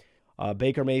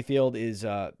 Baker Mayfield is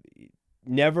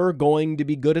never going to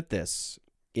be good at this.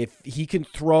 If he can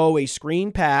throw a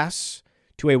screen pass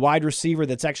to a wide receiver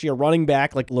that's actually a running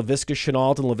back like Laviska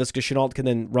Shenault, and Laviska Shenault can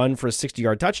then run for a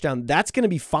 60-yard touchdown, that's going to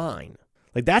be fine.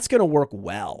 Like, that's going to work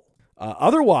well.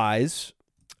 Otherwise,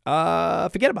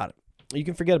 forget about it. You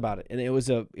can forget about it. And it was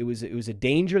a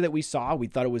danger that we saw. We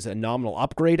thought it was a nominal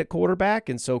upgrade at quarterback,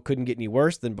 and so couldn't get any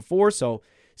worse than before. So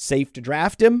safe to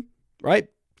draft him, right?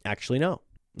 Actually, no,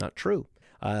 not true.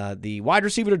 The wide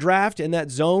receiver to draft in that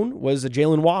zone was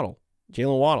Jalen Waddle.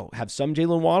 Jalen Waddle. Have some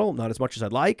Jalen Waddle, not as much as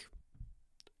I'd like.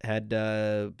 Had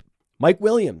Mike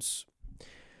Williams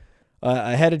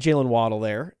ahead of Jalen Waddle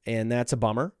there, and that's a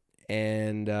bummer.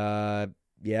 And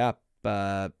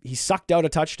he sucked out a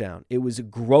touchdown. It was a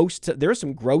gross. There are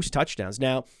some gross touchdowns.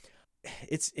 Now,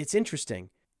 it's interesting.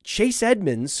 Chase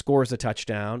Edmonds scores a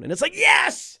touchdown, and it's like,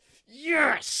 yes,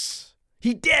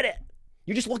 he did it.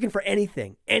 You're just looking for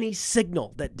anything, any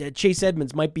signal that Chase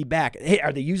Edmonds might be back. Hey,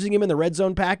 are they using him in the red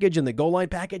zone package and the goal line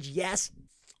package? Yes,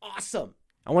 awesome.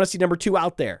 I want to see number 2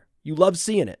 out there. You love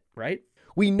seeing it, right?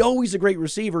 We know he's a great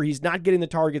receiver. He's not getting the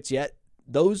targets yet.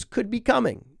 Those could be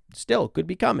coming. Still could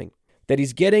be coming. That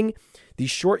he's getting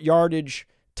these short yardage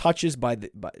touches by the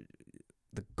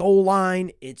goal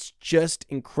line. It's just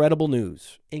incredible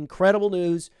news. Incredible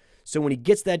news. So when he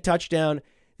gets that touchdown,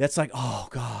 that's like, oh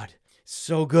God,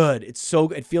 so good. It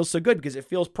feels so good because it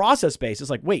feels process-based. It's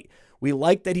like, wait, we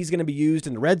like that he's going to be used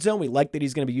in the red zone. We like that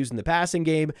he's going to be used in the passing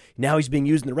game. Now he's being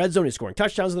used in the red zone. He's scoring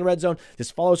touchdowns in the red zone.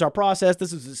 This follows our process.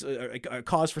 This is a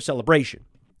cause for celebration,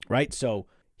 right? So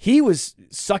he was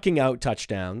sucking out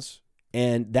touchdowns,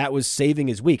 and that was saving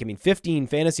his week. I mean, 15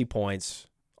 fantasy points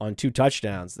on 2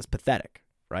 touchdowns. That's pathetic,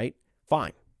 right?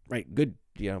 Fine, right? Good,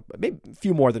 maybe a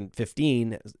few more than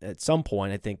 15 at some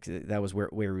point. I think that was where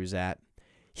he was at.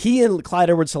 He and Clyde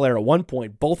Edwards-Helaire at one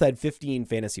point both had 15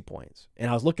 fantasy points. And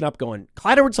I was looking up going,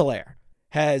 Clyde Edwards-Helaire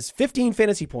has 15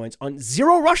 fantasy points on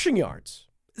 0 rushing yards.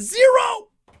 0.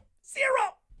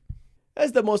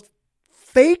 That's the most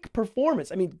fake performance.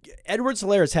 I mean,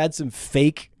 Edwards-Helaire has had some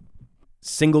fake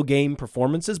single game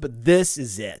performances, but this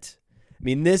is it. I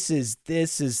mean, this is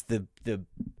the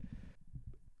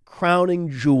crowning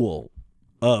jewel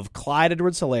of Clyde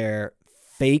Edwards-Helaire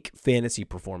fake fantasy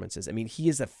performances. I mean, he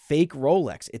is a fake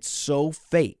Rolex. It's so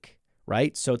fake,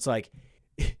 right? So it's like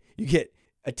you get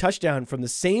a touchdown from the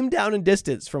same down and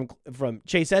distance from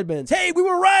Chase Edmonds. Hey, we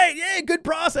were right. Yeah, good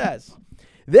process.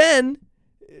 Then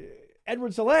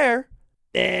Edwards-Helaire,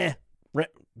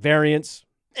 variance,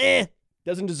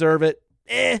 doesn't deserve it.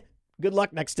 Good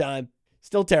luck next time.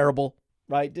 Still terrible,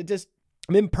 right?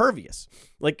 I'm impervious.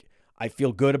 Like, I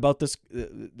feel good about this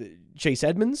Chase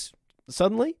Edmonds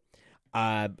suddenly.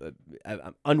 I'm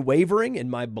unwavering in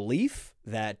my belief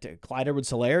that Clyde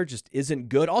Edwards-Helaire just isn't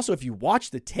good. Also, if you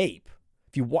watch the tape,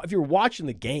 if you're watching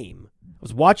the game, I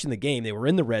was watching the game. They were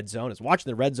in the red zone. I was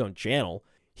watching the red zone channel.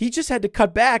 He just had to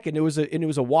cut back, and it was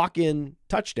a walk-in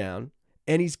touchdown.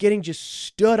 And he's getting just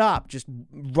stood up, just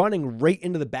running right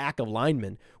into the back of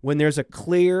linemen when there's a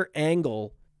clear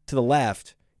angle to the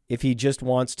left. If he just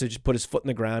wants to just put his foot in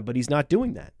the ground, but he's not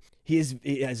doing that. He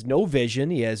has no vision.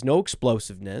 He has no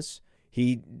explosiveness.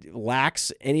 He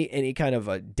lacks any kind of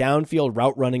a downfield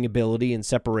route running ability and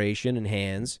separation and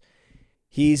hands.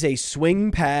 He's a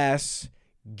swing pass,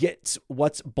 gets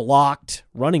what's blocked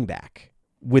running back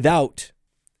without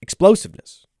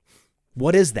explosiveness.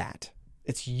 What is that?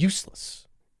 It's useless.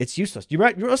 It's useless. You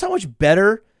realize how much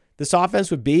better this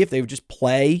offense would be if they would just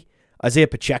play Isaiah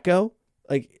Pacheco?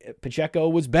 Like, Pacheco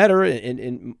was better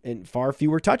in far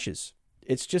fewer touches.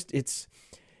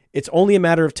 It's only a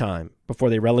matter of time before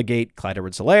they relegate Clyde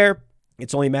Edwards-Helaire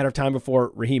It's only a matter of time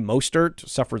before Raheem Mostert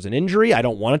suffers an injury. I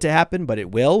don't want it to happen, but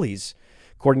it will. He's,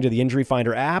 according to the Injury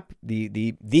Finder app,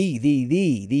 the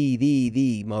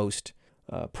most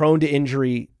prone to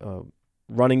injury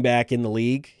running back in the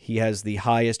league. He has the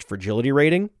highest fragility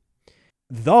rating.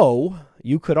 Though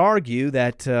you could argue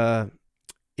that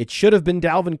it should have been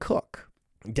Dalvin Cook.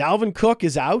 Dalvin Cook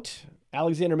is out.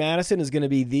 Alexander Mattison is going to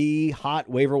be the hot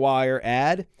waiver wire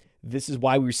ad. This is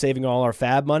why we were saving all our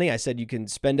fab money. I said you can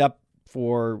spend up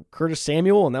for Curtis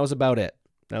Samuel, and that was about it.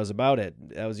 That was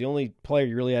the only player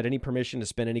you really had any permission to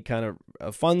spend any kind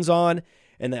of funds on,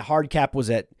 and that hard cap was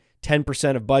at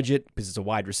 10% of budget because it's a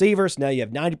wide receiver. So now you have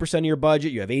 90% of your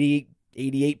budget. You have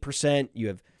 88%. You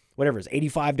have whatever it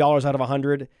is, $85 out of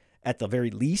 100 at the very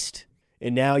least.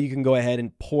 And now you can go ahead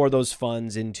and pour those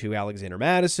funds into Alexander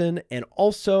Mattison. And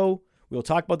also, we'll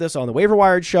talk about this on the Waiver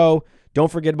Wired show.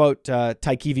 Don't forget about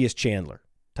Tykevius Chandler.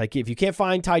 If you can't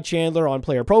find Ty Chandler on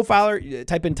Player Profiler,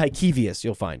 type in Tykevius.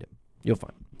 You'll find him.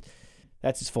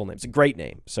 That's his full name. It's a great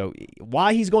name. So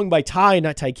why he's going by Ty and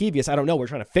not Tykevius, I don't know. We're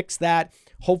trying to fix that.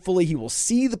 Hopefully he will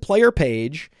see the player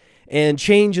page and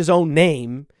change his own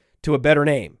name to a better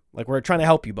name. Like, we're trying to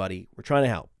help you, buddy. We're trying to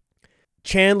help.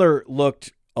 Chandler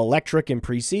looked electric in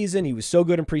preseason. He was so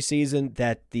good in preseason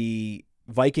that the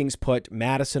Vikings put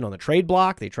Madison on the trade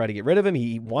block. They tried to get rid of him.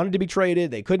 He wanted to be traded.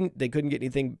 They couldn't get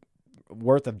anything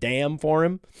worth of damn for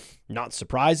him. Not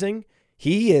surprising.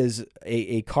 He is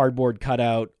a cardboard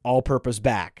cutout, all-purpose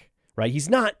back, right? He's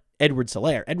not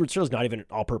Edwards-Helaire. Edwards-Helaire's not even an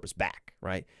all-purpose back,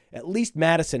 right? At least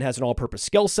Madison has an all-purpose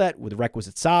skill set with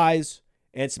requisite size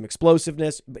and some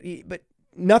explosiveness, but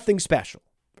nothing special,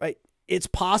 right? It's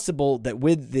possible that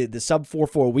with the sub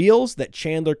 4.4 wheels that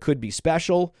Chandler could be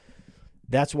special.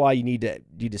 That's why you need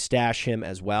to stash him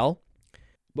as well.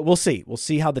 But we'll see. We'll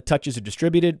see how the touches are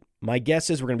distributed. My guess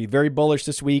is we're going to be very bullish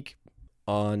this week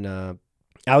on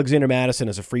Alexander Mattison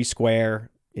as a free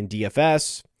square in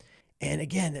DFS. And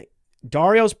again,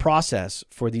 Dario's process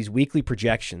for these weekly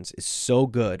projections is so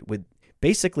good. With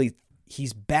basically,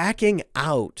 he's backing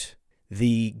out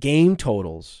the game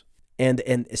totals and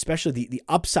especially the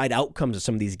upside outcomes of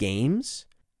some of these games.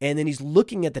 And then he's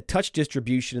looking at the touch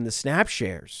distribution and the snap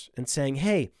shares and saying,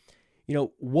 hey,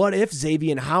 what if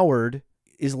Xavier Howard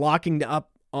is locking up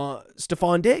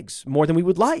Stephon Diggs more than we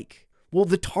would like? Well,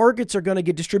 the targets are going to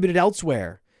get distributed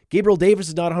elsewhere. Gabriel Davis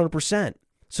is not 100%.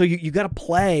 So you got to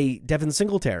play Devin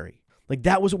Singletary. Like,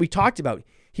 that was what we talked about.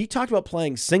 He talked about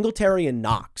playing Singletary and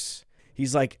Knox.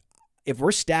 He's like, if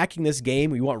we're stacking this game,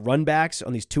 we want run backs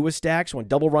on these Tua stacks, we want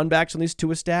double run backs on these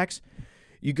Tua stacks,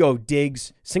 you go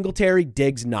Diggs, Singletary,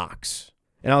 Diggs, Knox.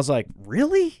 And I was like,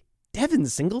 really? Devin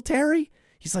Singletary?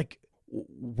 He's like,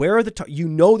 where are there's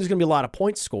going to be a lot of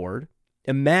points scored.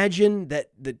 Imagine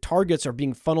that the targets are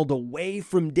being funneled away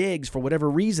from Diggs for whatever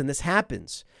reason this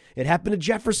happens. It happened to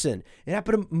Jefferson. It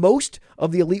happened to most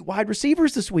of the elite wide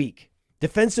receivers this week.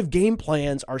 Defensive game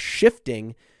plans are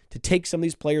shifting to take some of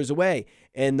these players away.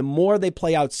 And the more they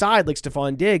play outside, like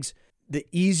Stephon Diggs, the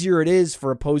easier it is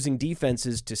for opposing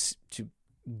defenses to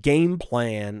game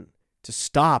plan to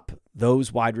stop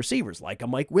those wide receivers, like a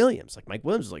Mike Williams. Like Mike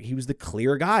Williams, he was the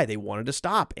clear guy they wanted to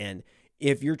stop. And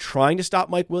if you're trying to stop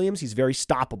Mike Williams, he's very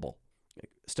stoppable.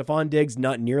 Stephon Diggs,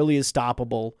 not nearly as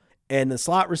stoppable. And the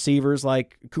slot receivers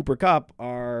like Cooper Kupp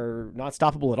are not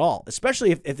stoppable at all,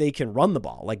 especially if they can run the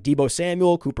ball. Like Deebo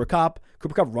Samuel, Cooper Kupp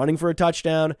running for a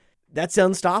touchdown. That's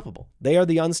unstoppable. They are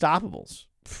the unstoppables.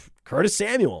 Curtis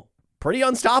Samuel, pretty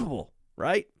unstoppable,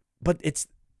 right? But it's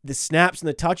the snaps and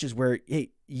the touches where,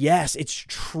 hey, yes, it's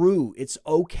true. It's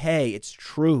okay. It's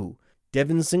true.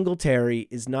 Devin Singletary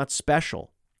is not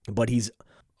special, but he's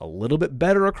a little bit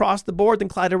better across the board than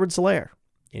Clyde Edwards-Helaire.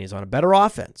 And he's on a better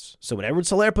offense. So when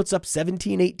Edwards-Helaire puts up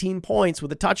 17, 18 points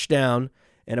with a touchdown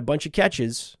and a bunch of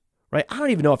catches, right? I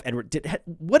don't even know if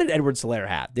what did Edwards-Helaire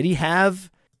have? Did he have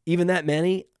even that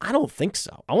many? I don't think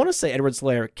so. I want to say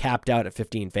Edwards-Helaire capped out at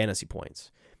 15 fantasy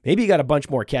points. Maybe he got a bunch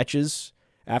more catches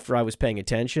after I was paying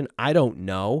attention. I don't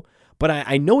know. But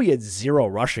I know he had 0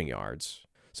 rushing yards.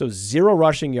 So 0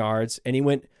 rushing yards, and he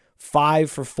went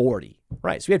 5 for 40.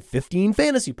 Right, so he had 15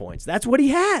 fantasy points. That's what he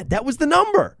had. That was the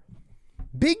number.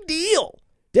 Big deal.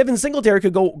 Devin Singletary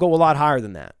could go a lot higher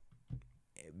than that.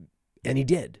 And he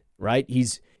did, right?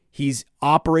 He's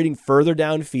operating further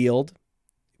downfield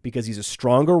because he's a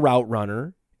stronger route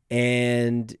runner.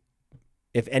 And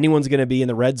if anyone's going to be in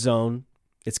the red zone,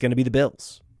 it's going to be the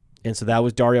Bills. And so that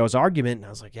was Dario's argument. And I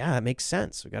was like, yeah, that makes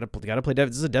sense. We got to play Devin.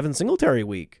 This is a Devin Singletary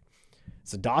week.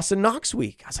 It's a Dawson Knox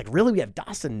week. I was like, really? We have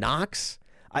Dawson Knox?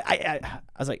 I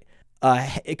was like,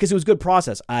 because it was good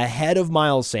process. Ahead of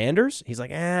Miles Sanders. He's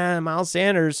like, Miles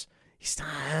Sanders, he's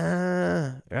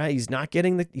not right. He's not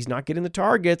getting the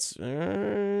targets.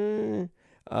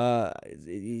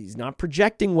 He's not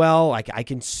projecting well. I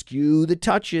can skew the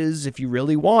touches if you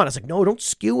really want. I was like, no, don't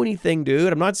skew anything,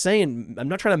 dude. I'm not trying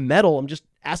to meddle. I'm just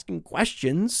asking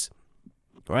questions,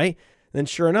 right? And then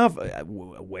sure enough,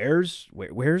 where's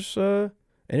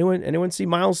anyone see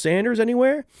Miles Sanders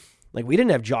anywhere? Like, we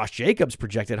didn't have Josh Jacobs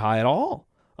projected high at all.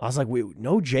 I was like, wait,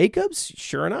 no Jacobs?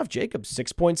 Sure enough, Jacobs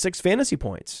 6.6 fantasy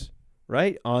points,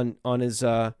 right, on his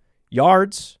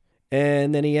yards,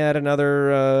 and then he had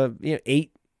another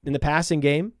 8 in the passing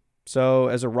game. So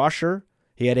as a rusher,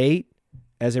 he had 8.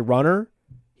 As a runner,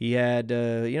 he had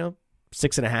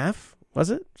 6.5. Was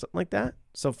it something like that?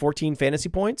 So 14 fantasy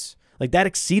points. Like, that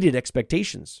exceeded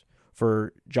expectations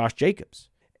for Josh Jacobs,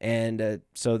 and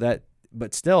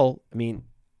but still, I mean,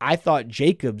 I thought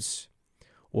Jacobs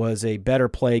was a better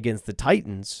play against the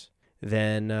Titans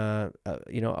than a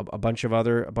bunch of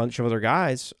other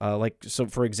guys. So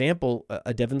for example,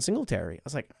 a Devin Singletary. I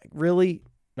was like, really?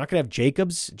 Not gonna have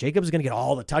Jacobs? Jacobs is gonna get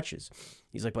all the touches.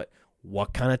 He's like, but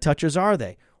what kind of touches are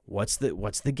they? What's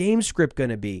the game script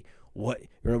gonna be? What,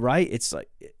 right? It's like,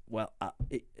 well,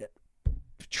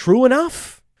 true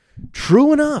enough,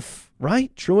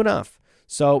 right? True enough.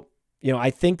 So, I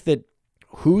think that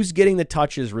who's getting the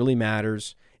touches really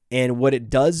matters. And what it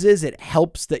does is it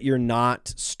helps that you're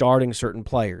not starting certain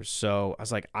players. So I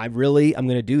was like, I'm going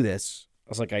to do this. I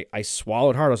was like, I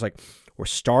swallowed hard. I was like, we're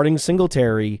starting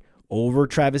Singletary over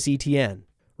Travis Etienne,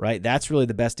 right? That's really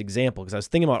the best example, because I was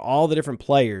thinking about all the different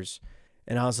players,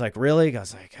 and I was like, really? I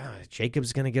was like,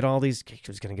 Jacobs going to get all these.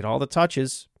 Jacobs going to get all the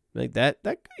touches. Like that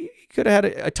he could have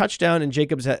had a touchdown, and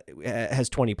Jacobs has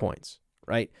 20 points,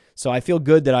 right? So I feel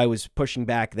good that I was pushing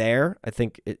back there. I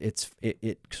think it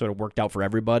sort of worked out for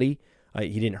everybody.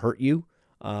 He didn't hurt you,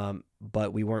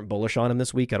 but we weren't bullish on him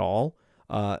this week at all,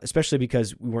 especially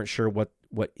because we weren't sure what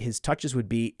his touches would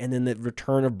be, and then the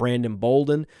return of Brandon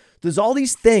Bolden. There's all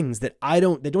these things that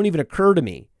don't even occur to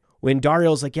me when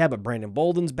Dario's like, yeah, but Brandon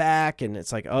Bolden's back, and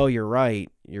it's like, oh, you're right.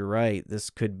 This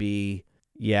could be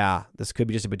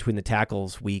just a between the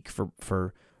tackles week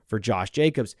for Josh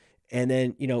Jacobs, and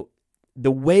then the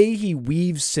way he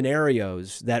weaves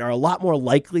scenarios that are a lot more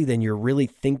likely than you're really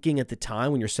thinking at the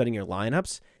time when you're setting your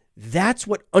lineups, that's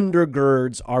what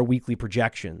undergirds our weekly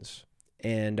projections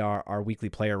and our weekly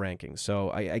player rankings. So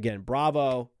again,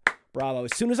 bravo.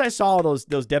 As soon as I saw those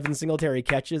Devin Singletary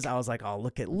catches, I was like, oh,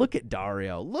 look at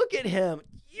Dario. Look at him.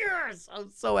 Yes, I'm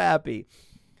so happy.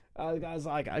 I was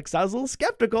like, I was a little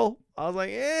skeptical. I was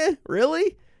like,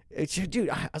 really? Dude,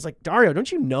 I was like, Dario,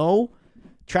 don't you know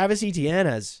Travis Etienne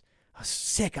has a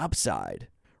sick upside,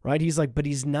 right? He's like, but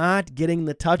he's not getting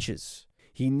the touches.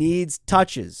 He needs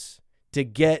touches to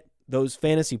get those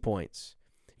fantasy points.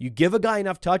 You give a guy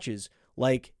enough touches,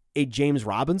 like a James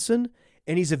Robinson,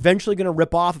 and he's eventually going to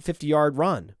rip off a 50-yard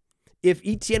run. If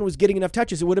Etienne was getting enough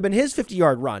touches, it would have been his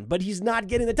 50-yard run, but he's not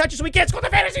getting the touches, so he can't score the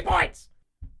fantasy points.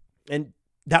 And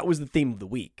that was the theme of the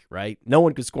week, right? No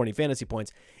one could score any fantasy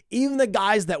points. Even the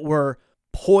guys that were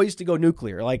poised to go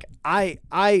nuclear. Like, I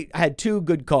had 2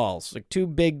 good calls, like 2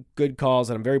 big good calls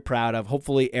that I'm very proud of.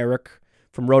 Hopefully Eric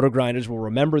from Roto Grinders will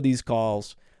remember these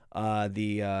calls.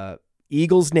 The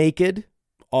Eagles naked,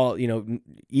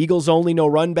 Eagles only, no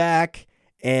run back,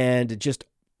 and just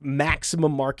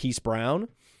maximum Marquise Brown.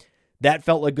 That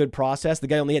felt like good process. The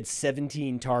guy only had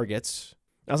 17 targets.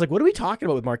 I was like, what are we talking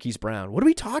about with Marquise Brown? What are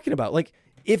we talking about? Like,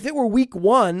 if it were week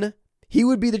 1, he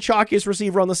would be the chalkiest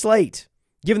receiver on the slate,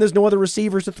 given there's no other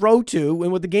receivers to throw to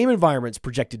and what the game environment's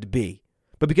projected to be.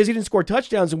 But because he didn't score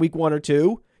touchdowns in week 1 or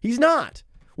 2, he's not.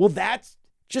 Well, that's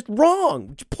just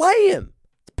wrong. Just play him.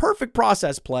 It's a perfect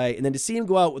process play. And then to see him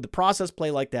go out with the process play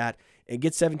like that and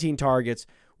get 17 targets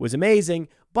was amazing.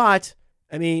 But,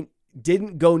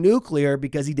 didn't go nuclear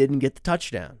because he didn't get the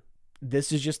touchdown.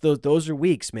 This is just those are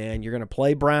weeks, man. You're going to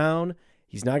play Brown.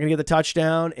 He's not going to get the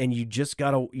touchdown, and you just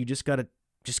got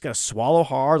to swallow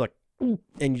hard, like, and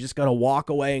you just got to walk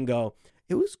away and go,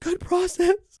 it was good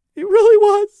process. It really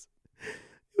was.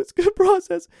 It was good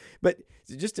process. But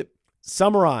just to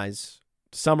summarize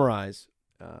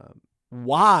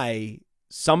why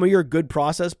some of your good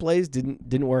process plays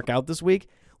didn't work out this week.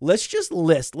 Let's just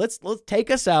list. Let's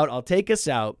take us out. I'll take us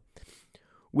out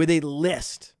with a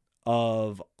list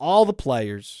of all the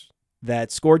players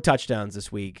that scored touchdowns this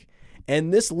week.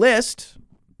 And this list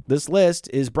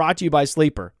is brought to you by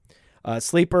Sleeper.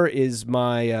 Sleeper is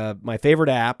my favorite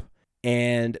app,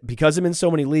 and because I'm in so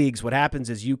many leagues, what happens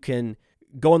is you can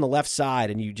go on the left side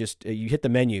and you hit the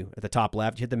menu at the top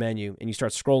left, you hit the menu and you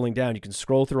start scrolling down. You can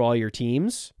scroll through all your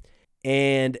teams,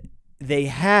 and they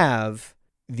have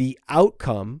the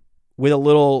outcome with a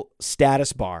little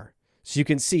status bar. So you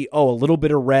can see, a little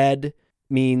bit of red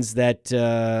means that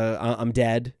I'm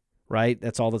dead, right?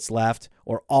 That's all that's left.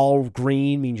 Or all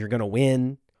green means you're going to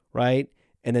win, right?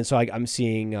 And then so I'm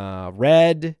seeing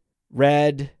red,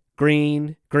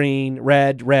 green,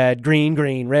 red,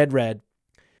 green, red.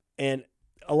 And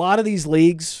a lot of these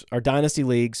leagues are dynasty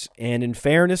leagues. And in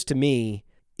fairness to me,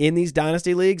 in these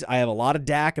dynasty leagues, I have a lot of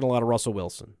Dak and a lot of Russell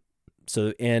Wilson.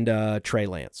 And Trey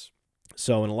Lance.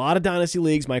 So in a lot of dynasty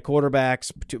leagues, my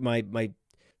quarterbacks, my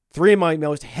three of my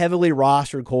most heavily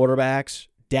rostered quarterbacks,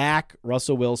 Dak,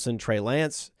 Russell Wilson, Trey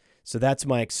Lance. So that's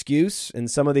my excuse. And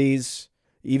some of these,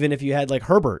 even if you had like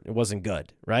Herbert, it wasn't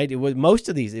good, right? Most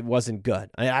of these, it wasn't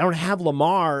good. I don't have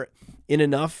Lamar in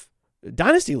enough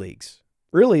dynasty leagues,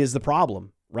 really is the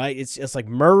problem, right? It's like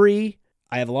Murray.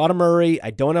 I have a lot of Murray.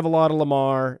 I don't have a lot of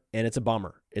Lamar, and it's a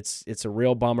bummer. It's a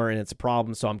real bummer, and it's a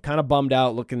problem. So I'm kind of bummed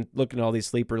out looking at all these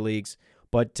sleeper leagues.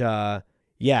 But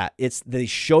they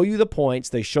show you the points,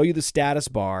 they show you the status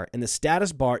bar, and the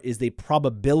status bar is the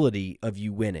probability of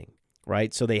you winning,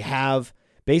 right? So they have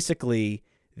basically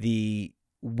the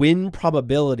win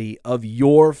probability of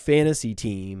your fantasy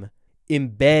team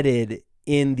embedded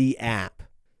in the app.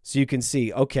 So you can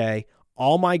see, okay,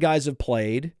 all my guys have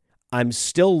played. I'm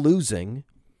still losing.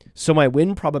 So my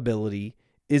win probability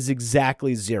is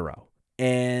exactly 0.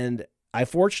 And I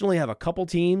fortunately have a couple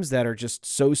teams that are just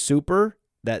so super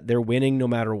that they're winning no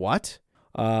matter what.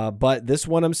 But this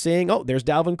one I'm seeing, there's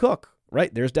Dalvin Cook,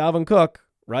 right? There's Dalvin Cook,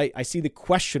 right? I see the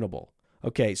questionable.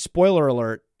 Okay, spoiler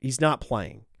alert, he's not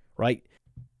playing, right?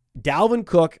 Dalvin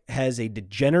Cook has a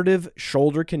degenerative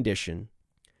shoulder condition.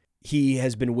 He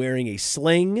has been wearing a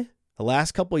sling the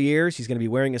last couple of years. He's going to be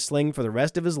wearing a sling for the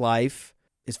rest of his life,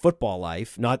 his football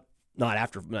life, not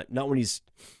when he's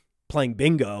playing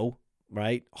bingo,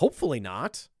 right? Hopefully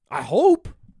not. I hope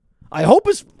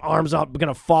his arm's not going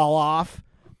to fall off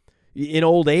in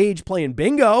old age playing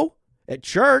bingo at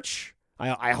church.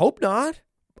 I hope not.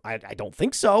 I don't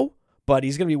think so. But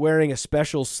he's going to be wearing a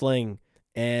special sling,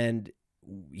 and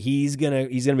he's gonna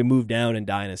be moved down in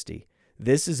Dynasty.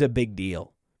 This is a big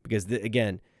deal because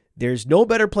again, there's no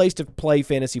better place to play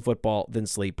fantasy football than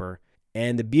Sleeper.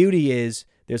 And the beauty is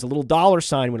there's a little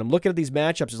 $sign. When I'm looking at these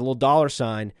matchups, there's a little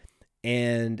 $sign.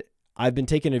 And I've been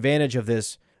taking advantage of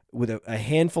this with a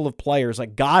handful of players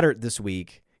like Goddard this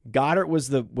week. Goddard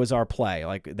was our play.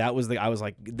 Like I was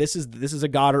like, this is a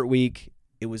Goddard week.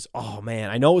 It was, oh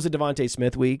man, I know it was a Devontae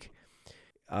Smith week.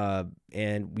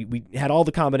 And we had all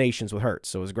the combinations with Hurts,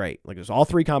 so it was great. Like it was all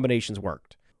 3 combinations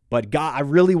worked. But I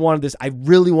really wanted this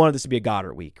to be a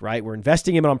Goddard week, right? We're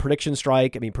investing him on Prediction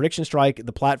Strike. I mean, Prediction Strike,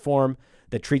 the platform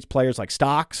that treats players like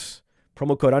stocks,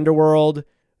 promo code Underworld,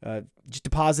 just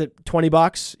deposit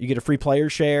 $20, you get a free player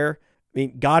share. I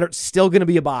mean, Goddard's still going to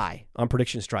be a buy on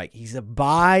Prediction Strike. He's a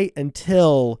buy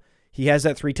until he has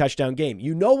that 3-touchdown game.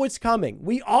 You know what's coming.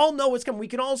 We all know what's coming. We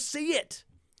can all see it.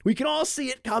 We can all see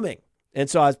it coming. And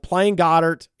so I was playing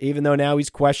Goddard, even though now he's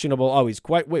questionable. Oh, he's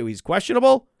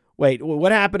questionable? Wait,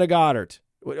 what happened to Goddard?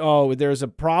 Oh, there's a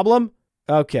problem?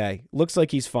 Okay, looks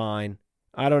like he's fine.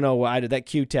 I don't know why that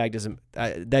Q tag doesn't.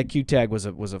 That Q tag was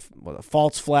a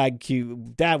false flag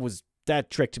Q.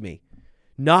 That tricked me.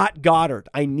 Not Goddard.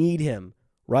 I need him,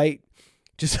 right?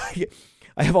 Just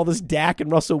I have all this Dak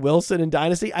and Russell Wilson in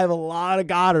Dynasty. I have a lot of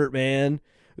Goddard, man.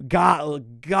 God,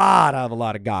 I have a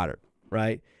lot of Goddard,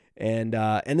 right? And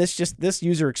this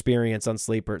user experience on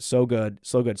Sleeper, so good.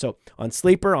 So on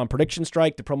Sleeper, on Prediction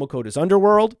Strike, the promo code is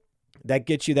Underworld. That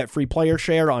gets you that free player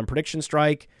share on Prediction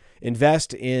Strike.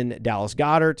 Invest in Dallas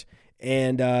Goedert.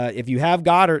 And if you have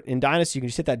Goddard in Dynasty, you can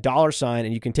just hit that $sign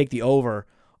and you can take the over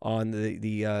on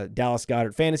the Dallas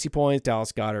Goedert fantasy points,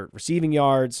 Dallas Goedert receiving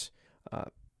yards.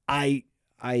 I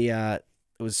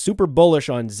was super bullish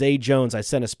on Zay Jones. I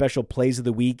sent a special Plays of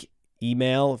the Week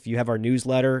email. If you have our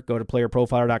newsletter, go to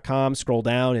playerprofiler.com, scroll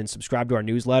down and subscribe to our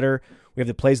newsletter. We have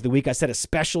the Plays of the Week. I said a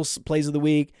special Plays of the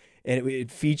Week, and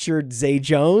it featured Zay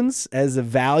Jones as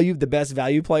the best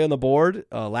value play on the board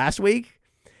last week.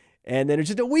 And then it's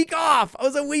just a week off. I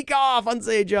was a week off on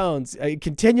Zay Jones.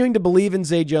 Continuing to believe in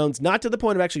Zay Jones, not to the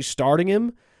point of actually starting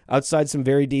him outside some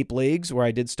very deep leagues where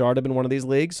I did start him in one of these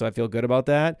leagues, so I feel good about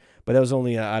that. But that was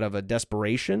only out of a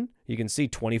desperation. You can see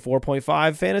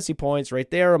 24.5 fantasy points right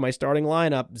there on my starting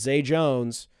lineup. Zay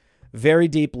Jones, very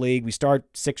deep league. We start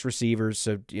 6 receivers,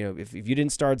 so if you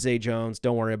didn't start Zay Jones,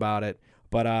 don't worry about it.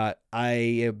 But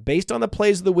I, based on the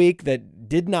Plays of the Week that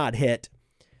did not hit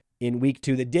in week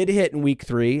 2, that did hit in week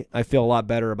 3, I feel a lot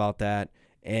better about that.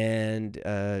 And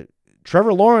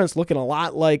Trevor Lawrence looking a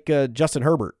lot like Justin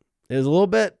Herbert. There's a little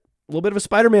bit of a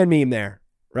Spider-Man meme there,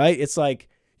 right? It's like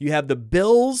you have the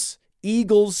Bills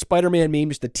Eagles Spider-Man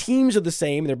memes. The teams are the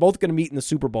same. They're both going to meet in the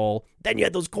Super Bowl. Then you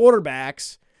had those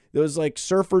quarterbacks, those like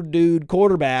surfer dude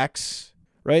quarterbacks,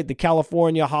 right? The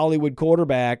California Hollywood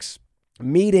quarterbacks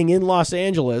meeting in Los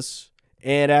Angeles,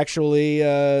 and actually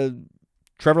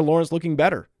Trevor Lawrence looking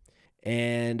better.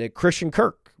 And Christian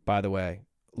Kirk, by the way,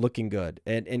 looking good.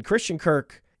 And Christian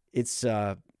Kirk, it's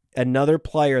another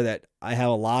player that I have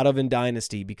a lot of in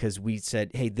Dynasty because we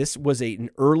said, hey, this was an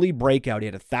early breakout. He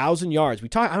had 1,000 yards. I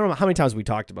don't know how many times we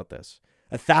talked about this.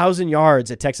 1,000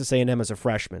 yards at Texas A&M as a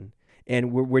freshman.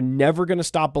 And we're never going to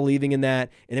stop believing in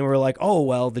that. And then we're like, oh,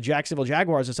 well, the Jacksonville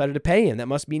Jaguars decided to pay him. That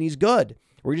must mean he's good.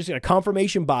 We're just going to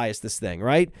confirmation bias this thing,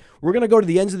 right? We're going to go to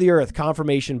the ends of the earth,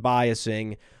 confirmation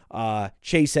biasing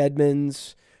Chase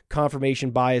Edmonds,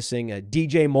 confirmation biasing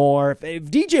DJ Moore. If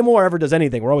DJ Moore ever does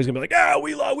anything, we're always going to be like, yeah,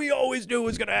 we always knew it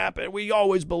was going to happen. We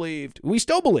always believed. We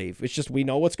still believe. It's just we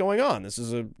know what's going on. This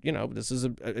is a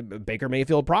Baker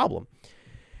Mayfield problem.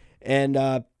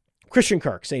 And Christian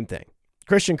Kirk, same thing.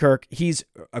 Christian Kirk, he's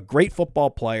a great football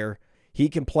player. He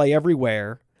can play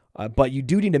everywhere, but you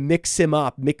do need to mix him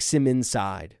up, mix him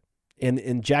inside.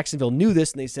 And Jacksonville knew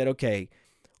this, and they said, okay,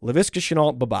 Laviska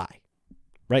Shenault, bye-bye.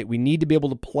 Right? We need to be able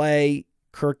to play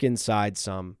Kirk inside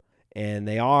some, and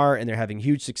they are, and they're having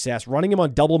huge success. Running him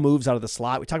on double moves out of the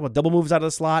slot. We talk about double moves out of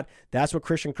the slot. That's what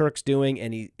Christian Kirk's doing,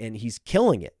 and he's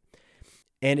killing it.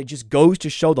 And it just goes to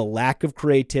show the lack of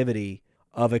creativity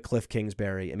of a Cliff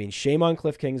Kingsbury. I mean, shame on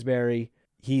Cliff Kingsbury.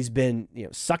 He's been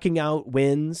sucking out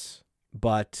wins,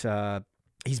 but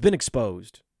he's been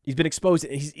exposed. He's been exposed.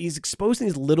 He's exposed in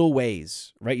these little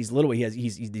ways, right? He's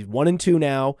 1-2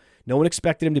 now. No one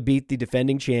expected him to beat the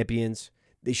defending champions.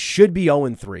 They should be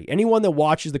 0-3. Anyone that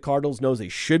watches the Cardinals knows they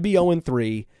should be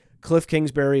 0-3. Cliff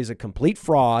Kingsbury is a complete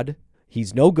fraud.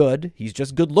 He's no good. He's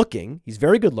just good looking. He's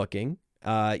very good looking.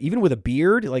 Even with a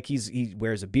beard, like he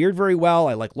wears a beard very well.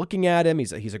 I like looking at him.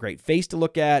 He's a great face to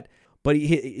look at. But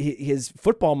his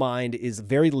football mind is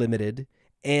very limited.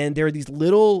 And there are these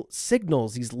little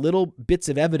signals, these little bits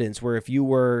of evidence where if you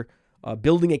were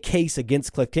building a case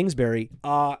against Cliff Kingsbury,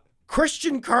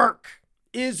 Christian Kirk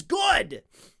is good.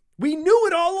 We knew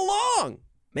it all along,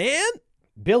 man.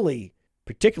 Billy,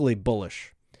 particularly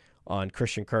bullish on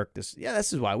Christian Kirk. This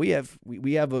is why we have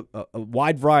a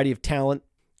wide variety of talent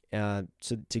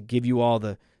to give you all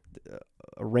a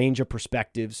range of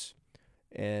perspectives,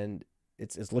 and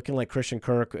it's looking like Christian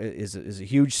Kirk is a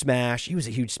huge smash. He was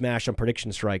a huge smash on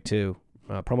Prediction Strike too.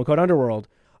 Promo code Underworld,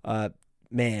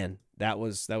 man. That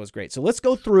was great. So let's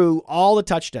go through all the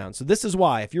touchdowns. So this is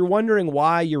why. If you're wondering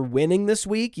why you're winning this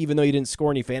week, even though you didn't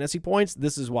score any fantasy points,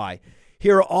 this is why.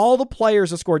 Here are all the players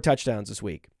that scored touchdowns this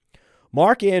week.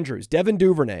 Mark Andrews, Devin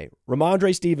Duvernay,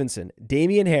 Ramondre Stevenson,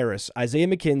 Damian Harris, Isaiah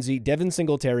McKenzie, Devin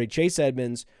Singletary, Chase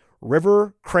Edmonds,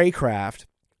 River Craycraft,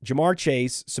 Jamar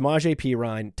Chase, Samaje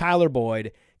Perine, Tyler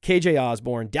Boyd, KJ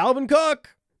Osborne, Dalvin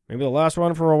Cook, maybe the last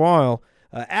one for a while,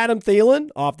 Adam Thielen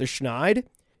off the schneid,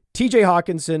 TJ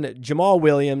Hawkinson, Jamal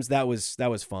Williams. That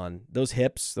was fun. Those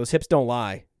hips don't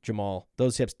lie, Jamal.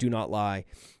 Those hips do not lie.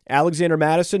 Alexander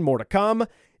Madison, more to come.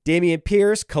 Damian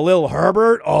Pierce, Khalil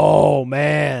Herbert. Oh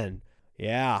man.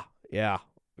 Yeah.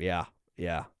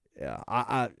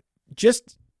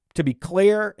 Just to be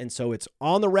clear, and so it's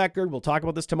on the record, we'll talk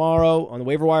about this tomorrow on the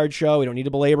Waiver Wired show. We don't need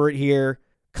to belabor it here.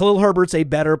 Khalil Herbert's a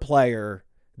better player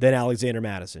than Alexander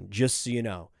Madison, just so you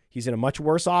know. He's in a much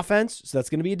worse offense, so that's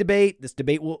going to be a debate. This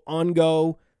debate will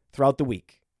ongo throughout the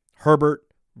week. Herbert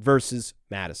versus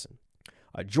Madison.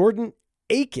 Jordan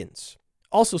Akins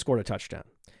also scored a touchdown.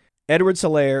 Edward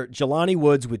Solaire, Jelani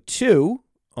Woods with 2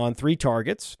 on 3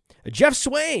 targets. Jeff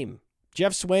Swaim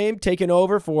taking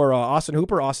over for Austin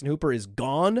Hooper. Austin Hooper is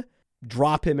gone.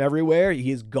 Drop him everywhere.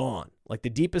 He is gone. Like the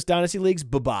deepest dynasty leagues,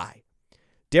 bye-bye.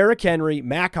 Derrick Henry,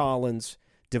 Mac Hollins,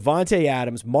 Devontae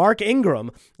Adams, Mark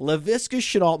Ingram, Laviska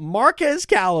Shenault, Marquez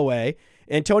Callaway,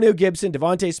 Antonio Gibson,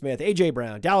 Devontae Smith, A.J.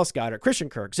 Brown, Dallas Goedert, Christian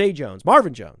Kirk, Zay Jones,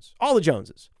 Marvin Jones, all the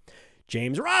Joneses.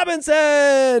 James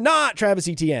Robinson, not Travis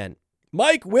Etienne.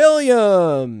 Mike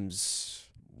Williams,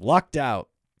 lucked out.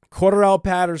 Cordarrelle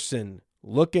Patterson,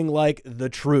 looking like the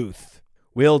truth.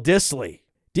 Will Dissly,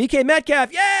 DK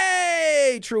Metcalf,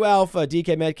 yay! True Alpha,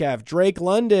 DK Metcalf. Drake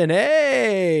London,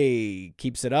 hey!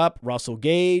 Keeps it up. Russell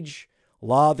Gage,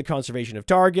 Law of the Conservation of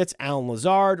Targets. Alan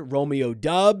Lazard, Romeo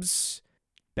Doubs.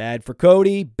 Bad for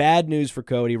Cody. Bad news for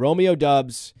Cody. Romeo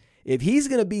Doubs, if he's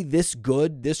going to be this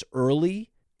good this early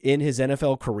in his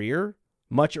NFL career,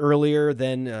 much earlier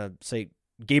than, say,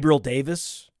 Gabriel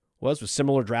Davis was with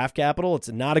similar draft capital, it's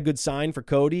not a good sign for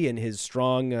Cody and his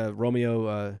strong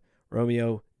Romeo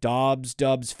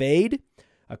Doubs fade.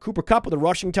 Cooper Kupp with a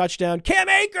rushing touchdown. Cam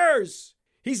Akers,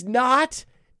 he's not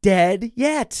dead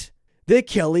yet. The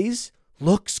Achilles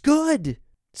looks good.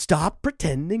 Stop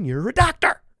pretending you're a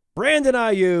doctor. Brandon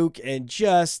Ayuk and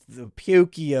just the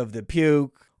pukey of the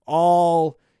puke.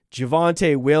 All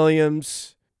Javonte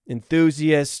Williams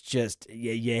enthusiasts, just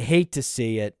you hate to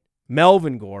see it.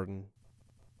 Melvin Gordon,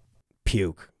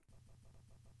 puke.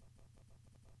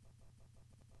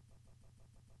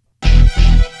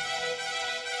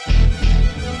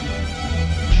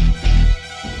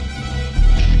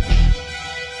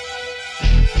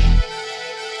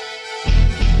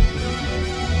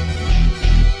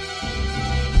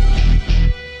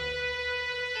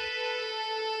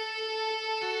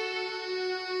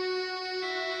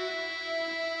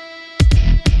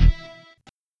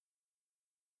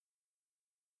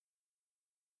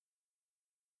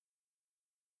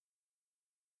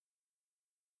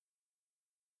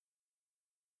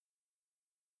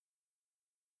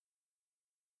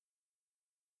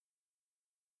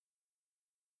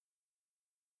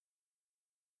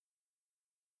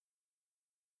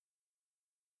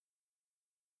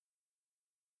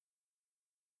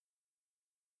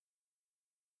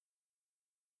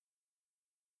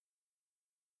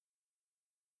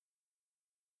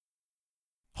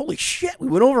 Holy shit, we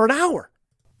went over an hour.